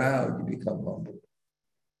become proud, you become humble.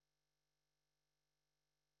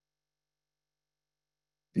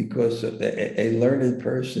 because a learned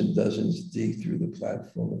person doesn't see through the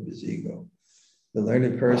platform of his ego. The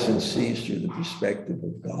learned person sees through the perspective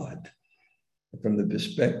of God. From the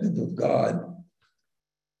perspective of God,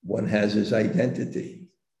 one has his identity.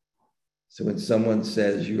 So when someone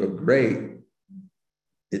says you're great,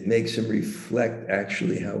 it makes him reflect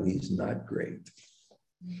actually how he's not great.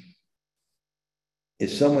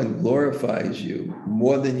 If someone glorifies you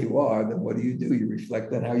more than you are, then what do? You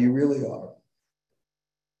reflect on how you really are.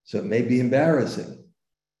 So it may be embarrassing.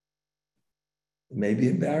 It may be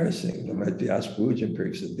embarrassing. There might be Aspujan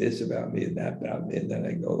person, this about me and that about me. And then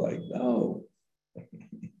I go like, no.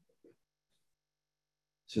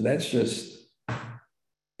 So that's just,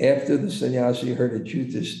 after the sannyasi heard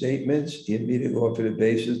Achyuta's statements, he immediately offered a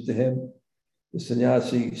basis to him. The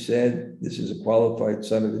sannyasi said, this is a qualified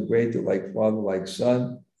son of the great, like father, like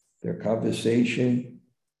son. Their conversation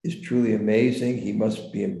is truly amazing. He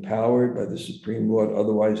must be empowered by the Supreme Lord.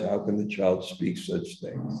 Otherwise, how can the child speak such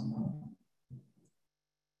things?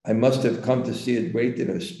 I must have come to see a great and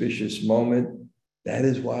auspicious moment. That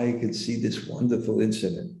is why I could see this wonderful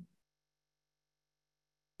incident.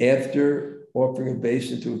 After offering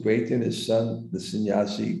obeisance to a great and his son, the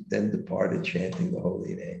sannyasi then departed chanting the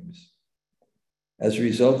holy names. As a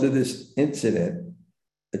result of this incident,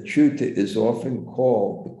 Achyuta is often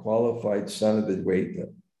called the qualified son of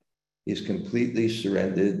Advaita. He is completely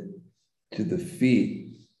surrendered to the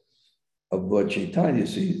feet of Lord Chaitanya.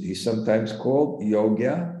 So he's sometimes called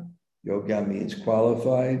Yogya. Yogya means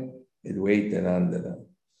qualified, Advaitanandana.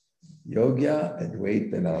 Yogya,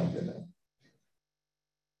 Advaitanandana.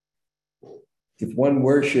 If one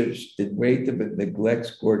worships Advaita but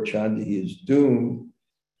neglects Gaur Chanda, he is doomed,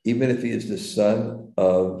 even if he is the son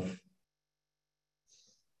of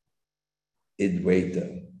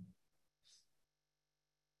Advaita.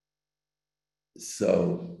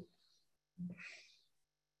 So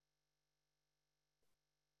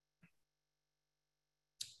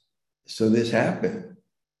this happened.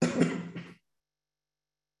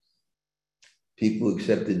 People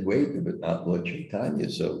accepted Advaita, but not Lord Chaitanya.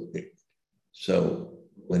 So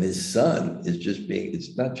when his son is just being,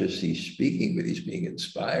 it's not just he's speaking, but he's being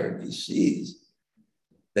inspired. He sees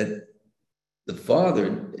that the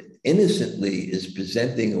father innocently is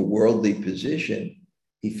presenting a worldly position.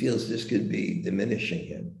 He feels this could be diminishing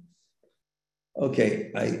him.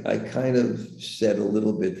 Okay, I kind of said a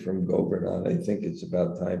little bit from Govardhan. I think it's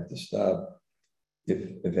about time to stop.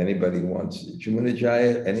 If anybody wants,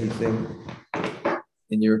 Jumanajaya, anything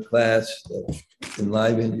in your class that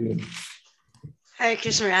enlivened you? Hare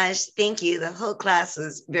Krishna Raj, thank you. The whole class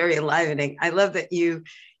was very enlivening. I love that you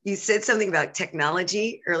said something about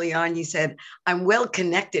technology early on. You said, I'm well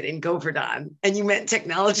connected in Govardhan, and you meant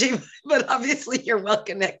technology, but obviously you're well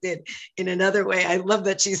connected in another way. I love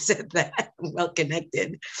that you said that, well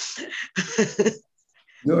connected.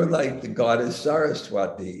 You're like the goddess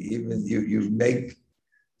Saraswati. Even you make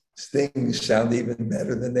things sound even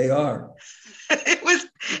better than they are. It was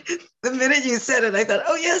the minute you said it, I thought,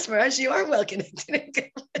 oh yes, Maharaj, you are well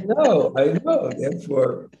connected. No, I know.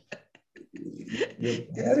 Therefore, you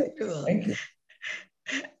get it. Cool. Thank you.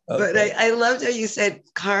 But Okay. I loved how you said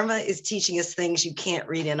karma is teaching us things you can't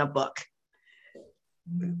read in a book.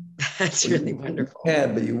 That's really wonderful. You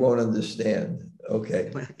can, but you won't understand.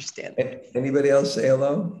 Okay. I understand. Anybody else say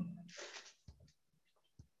hello?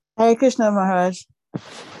 Hare Krishna Maharaj.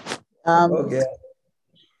 Okay.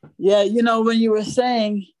 Yeah, when you were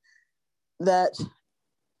saying that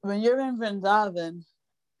when you're in Vrindavan,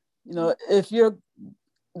 if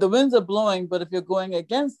the winds are blowing, but if you're going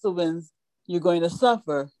against the winds, you're going to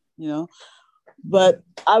suffer, But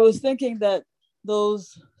I was thinking that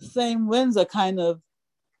those same winds are kind of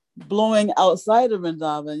blowing outside of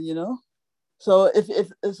Vrindavan, So if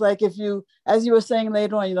it's like if you, as you were saying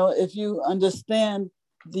later on, if you understand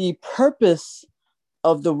the purpose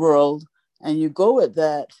of the world and you go with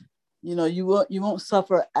that, you won't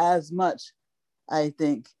suffer as much, I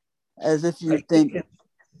think, as if you think it's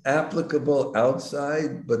applicable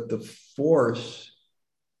outside, but the force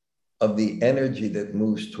of the energy that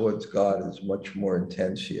moves towards God is much more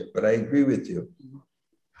intense here. But I agree with you.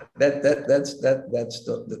 That's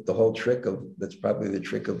the whole trick of, that's probably the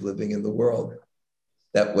trick of living in the world.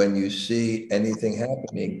 That when you see anything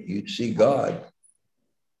happening, you see God.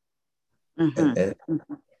 Mm-hmm.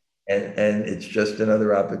 And it's just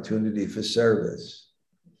another opportunity for service.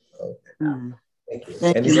 Okay. Mm-hmm. Thank you.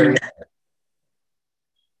 Thank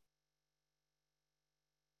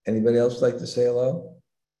Anybody else like to say hello?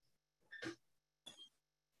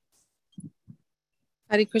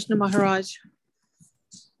 Hare Krishna Maharaj.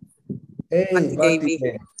 Hey,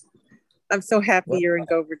 Bhakti. I'm so happy What? you're in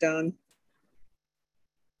Govardhan.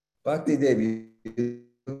 Bhakti Devi, you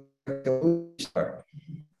look like a movie star.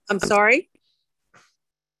 I'm sorry.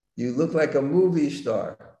 You look like a movie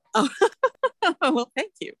star. Oh, well,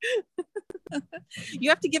 thank you. You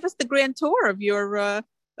have to give us the grand tour of your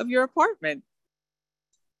apartment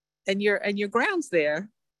and your grounds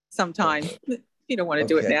there sometime. You don't want to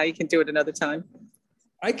do it now. You can do it another time.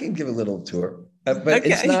 I can give a little tour, but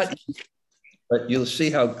Okay. it's not. But you'll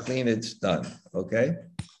see how clean it's done. Okay.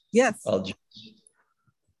 Yes. I'll just.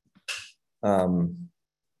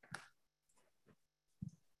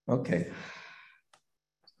 Okay.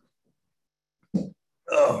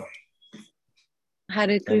 Oh.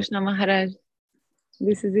 Hare Krishna Maharaj.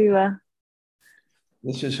 This is Eva.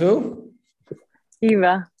 This is who?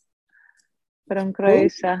 Eva from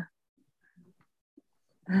Croatia.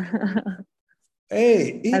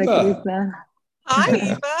 Hey, Hare Eva. Krishna. Hi,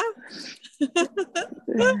 Eva.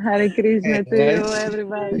 Hare Krishna to you, Nice.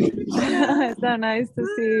 everybody. So nice to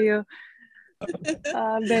see you.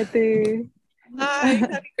 Betty.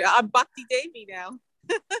 Hi. I'm Bhakti Devi now.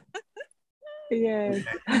 Yes.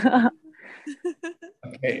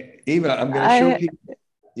 Okay, Eva, I'm going to show people.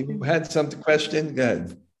 You had some question? Go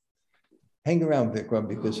ahead. Hang around, Vikram,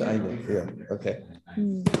 because I know. Yeah, okay.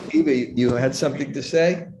 Eva, you had something to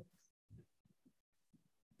say?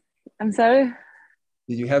 I'm sorry.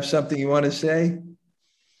 Did you have something you want to say?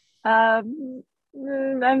 I'm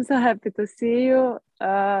so happy to see you.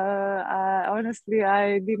 Honestly,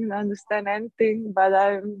 I didn't understand anything, but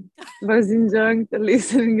I was enjoying to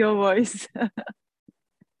listen your voice.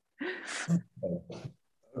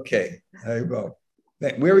 Okay, there you go.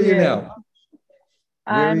 Where are you now?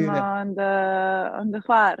 Where are I'm you now? on the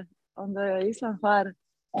Hvar, on the Island Hvar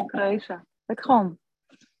in Croatia, at home.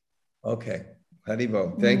 Okay,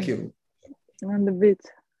 Haribo, thank you. On the beach,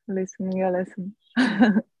 listening your lesson.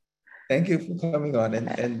 Thank you for coming on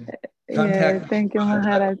and Yeah, contact. thank you,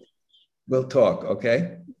 Maharaj. We'll talk,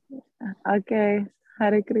 okay? Okay,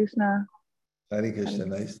 Hare Krishna. Hare Krishna,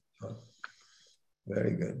 nice to talk.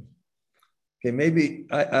 Very good. Okay, maybe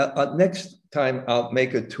next time I'll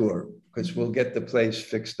make a tour because we'll get the place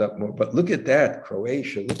fixed up more. But look at that,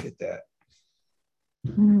 Croatia, look at that.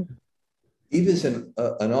 Eva's an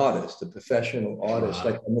artist, a professional artist,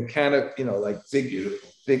 like a mechanic, like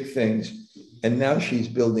big things. And now she's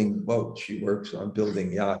building boats. She works on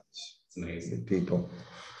building yachts with people.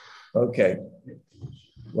 Okay.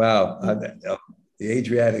 Wow. The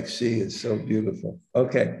Adriatic Sea is so beautiful.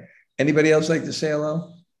 Okay. Anybody else like to say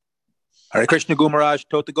hello? Hare Krishna Gumaraj,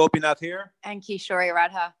 Tota Gopinath here. And Kishori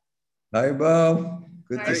Radha. Hi, Bo.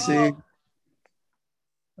 Good Hi, to Bo. see you.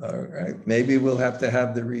 All right. Maybe we'll have to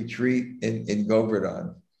have the retreat in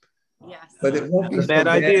Govardhan. Yes. But it won't be Not a bad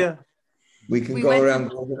idea. We can We go went around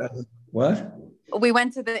Govardhan. What? We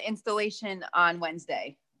went to the installation on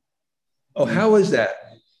Wednesday. Oh, how was that?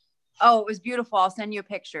 Oh, it was beautiful. I'll send you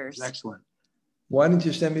pictures. Excellent. Why didn't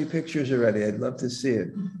you send me pictures already? I'd love to see it.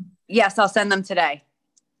 Yes, I'll send them today.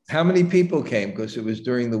 How many people came? Because it was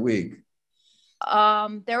during the week.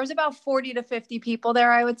 There was about 40 to 50 people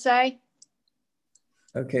there, I would say.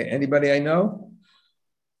 Okay. Anybody I know?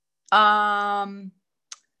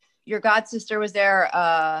 Your god sister was there,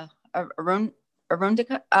 Arundhati.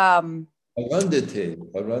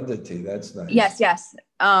 Arundhati. That's nice. Yes.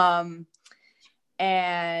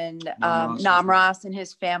 And Namras and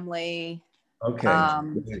his family. Okay.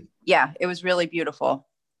 Yeah, it was really beautiful.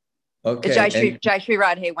 Okay. Jai Shri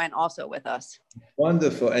Radhe went also with us.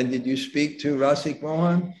 Wonderful. And did you speak to Rasik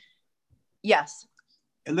Mohan? Yes.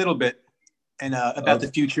 A little bit, and about the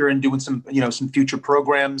future and doing some future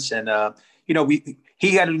programs, and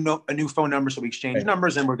he had a new phone number, so we exchanged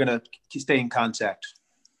numbers, and we're gonna stay in contact.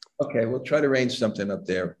 Okay, we'll try to arrange something up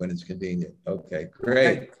there when it's convenient. Okay,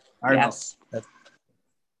 great. Okay. All right. Yes.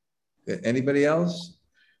 Good. Anybody else?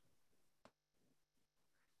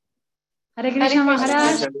 Hare Krishna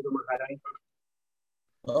Maharaj.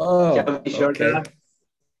 Oh, okay.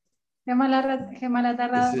 Hemalata This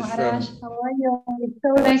is Maharaj. from- How are you? It's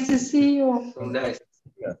so nice to see you.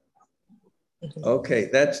 Okay,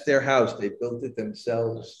 that's their house. They built it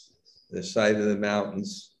themselves, the side of the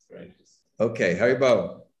mountains. Okay,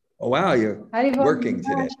 Haribo. Oh, wow, you're Haribo working today.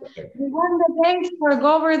 Maharaj. We won the thanks for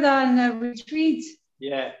Govardhan retreat.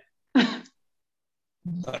 Yeah.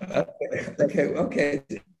 Okay.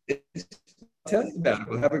 Tell you about it.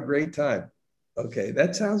 We'll have a great time. Okay,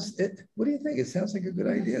 that sounds it. What do you think? It sounds like a good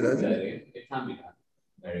idea, doesn't it? It can be done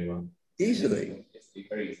very well. Easily. It's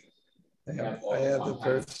very easy. I have the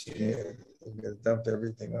person here. We're going to dump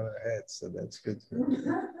everything on our heads, so that's good.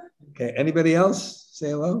 Okay, anybody else say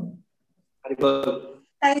hello?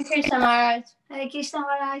 Hare Krishna Maharaj. Hare Krishna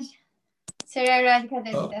Maharaj. Sarah Radhika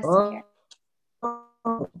Devi Das here.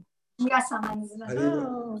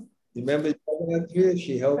 You remember Jagannath?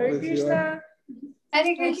 She helped Hare with your. Krishna.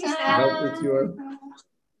 Hare She helped with your.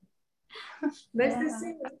 Nice to see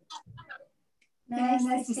you.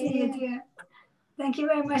 Nice to see you too. Thank you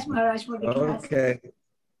very much, Maharaj, for the class. Okay.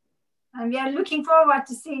 And we are looking forward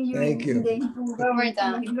to seeing you Thank you. in the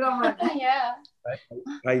Govardhan. Yeah.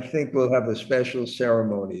 I think we'll have a special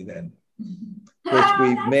ceremony then, which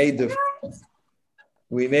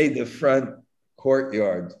we made the front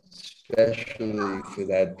courtyard especially for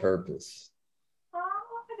that purpose. Oh,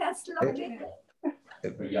 that's lovely.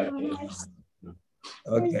 Okay.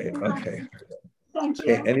 Thank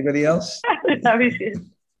you. Okay, anybody else?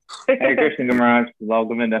 Hare Krishna Maharaj, Lal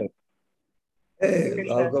Govinda. Hey,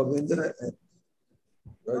 Lal Govinda.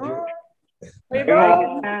 Roger.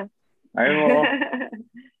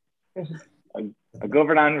 A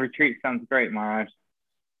Govardhan retreat sounds great, Maharaj.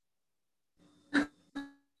 Is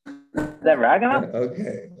that Raghav?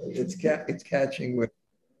 Okay, it's catching with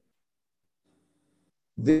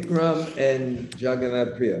Vikram and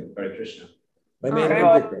Jagannath Priya. Hare Krishna. My man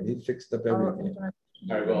Vikram, he fixed up everything.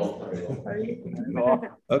 Very well.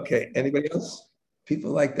 Okay, anybody else?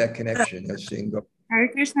 People like that connection. They're seeing go. Hare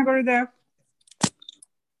Krishna, Gurudev.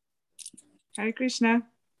 Hare Krishna.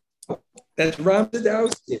 That's Ram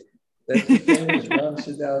Sadowski. That's the famous Ram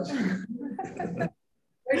Sadowski.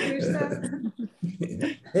 Hare Krishna.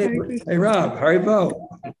 Hey, Ram, Haribo.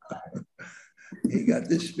 He got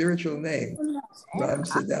this spiritual name, Ram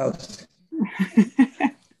Sadowski.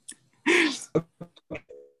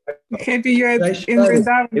 Happy you're Nice in show.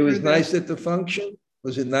 Vrindavan. It was Gurudev. nice at the function.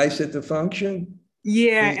 Was it nice at the function?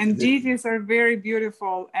 Yeah, and deities are very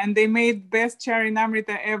beautiful, and they made best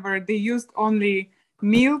charinamrita ever. They used only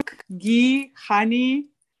milk, ghee, honey,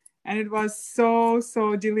 and it was so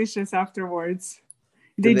delicious afterwards.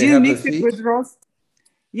 They Did didn't have mix a it with feast? roast.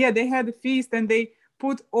 Yeah, they had a feast, and they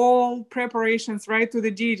put all preparations right to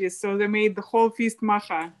the deities, so they made the whole feast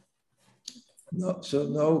macha. No, so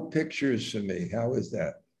no pictures for me. How is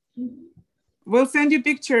that? We'll send you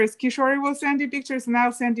pictures. Kishori will send you pictures, and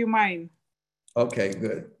I'll send you mine. Okay,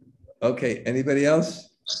 good. Okay, anybody else?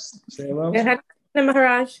 Say hello. Yeah, Hare Krishna,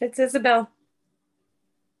 Maharaj. It's Isabel.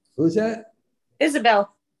 Who's that?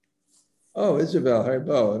 Isabel. Oh, Isabel. Hi,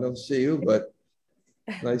 Bo. I don't see you, but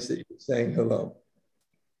nice that you're saying hello.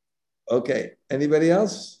 Okay, anybody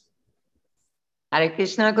else? Hare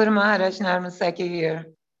Krishna, Guru Maharaj Narmasaki here.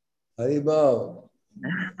 Haribo.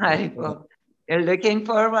 Haribo. We're looking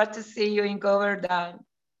forward to see you in Govardhan.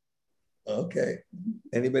 Okay.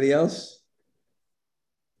 Anybody else?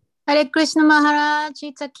 Hare Krishna Maharaj,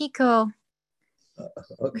 it's Akiko.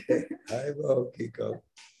 Okay. Haribo, Kiko.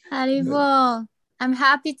 Haribo. I'm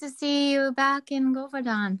happy to see you back in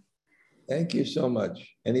Govardhan. Thank you so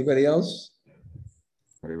much. Anybody else?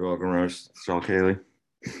 Very well, Ganesh. Joel Cayley.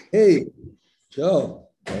 Hey, Joe.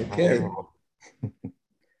 Okay. How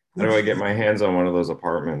do I get my hands on one of those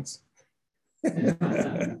apartments?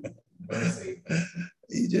 You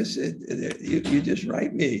just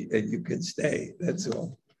write me and you can stay. That's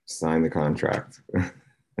all. Sign the contract.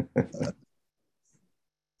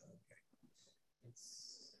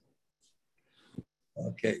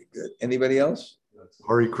 Okay, good. Anybody else?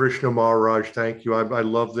 Hare Krishna Maharaj, thank you. I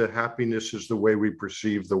love that happiness is the way we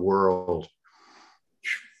perceive the world.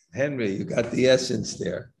 Henry, you got the essence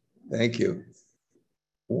there. Thank you.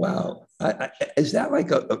 Wow. Is that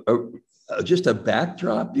like just a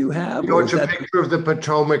backdrop you have? You know, it's a picture of the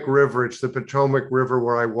Potomac River. It's the Potomac River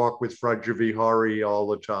where I walk with Fraja Vihari all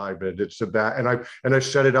the time. And it's and I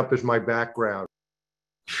set it up as my background.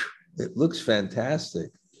 It looks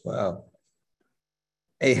fantastic. Wow.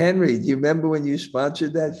 Hey, Henry, do you remember when you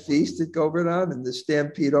sponsored that feast at Govardhan and the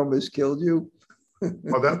stampede almost killed you?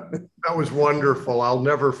 Oh, that was wonderful. I'll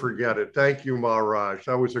never forget it. Thank you, Maharaj.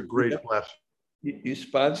 That was a great blessing. You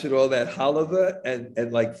sponsored all that halava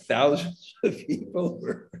and like thousands of people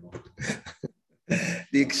were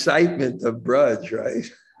the excitement of Brudge, right?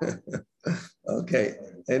 Okay.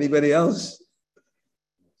 Anybody else?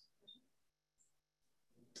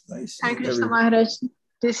 Nice. Hare Krishna Maharaj.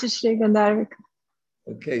 This is Sri Gandharvika.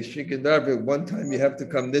 Okay, Sri Gandharvika, one time you have to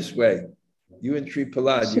come this way. You and Sri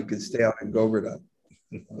Palad, you can stay out in Govardhan.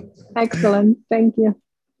 Excellent. Thank you.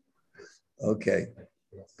 Okay,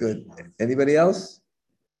 good. Anybody else?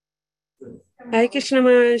 Hare Krishna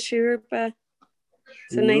Maharaj, Shri Rupa.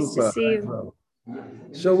 So nice to see you.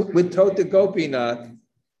 So with Tota Gopinath,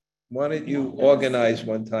 why don't you organize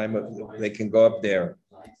one time, they can go up there.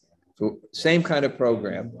 So same kind of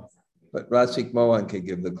program, but Rasik Mohan can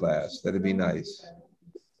give the class. That'd be nice.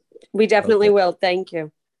 We definitely will. Thank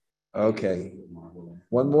you. Okay.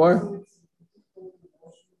 One more?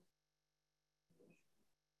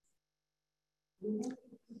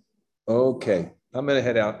 Okay, I'm gonna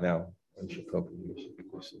head out now. I should open this.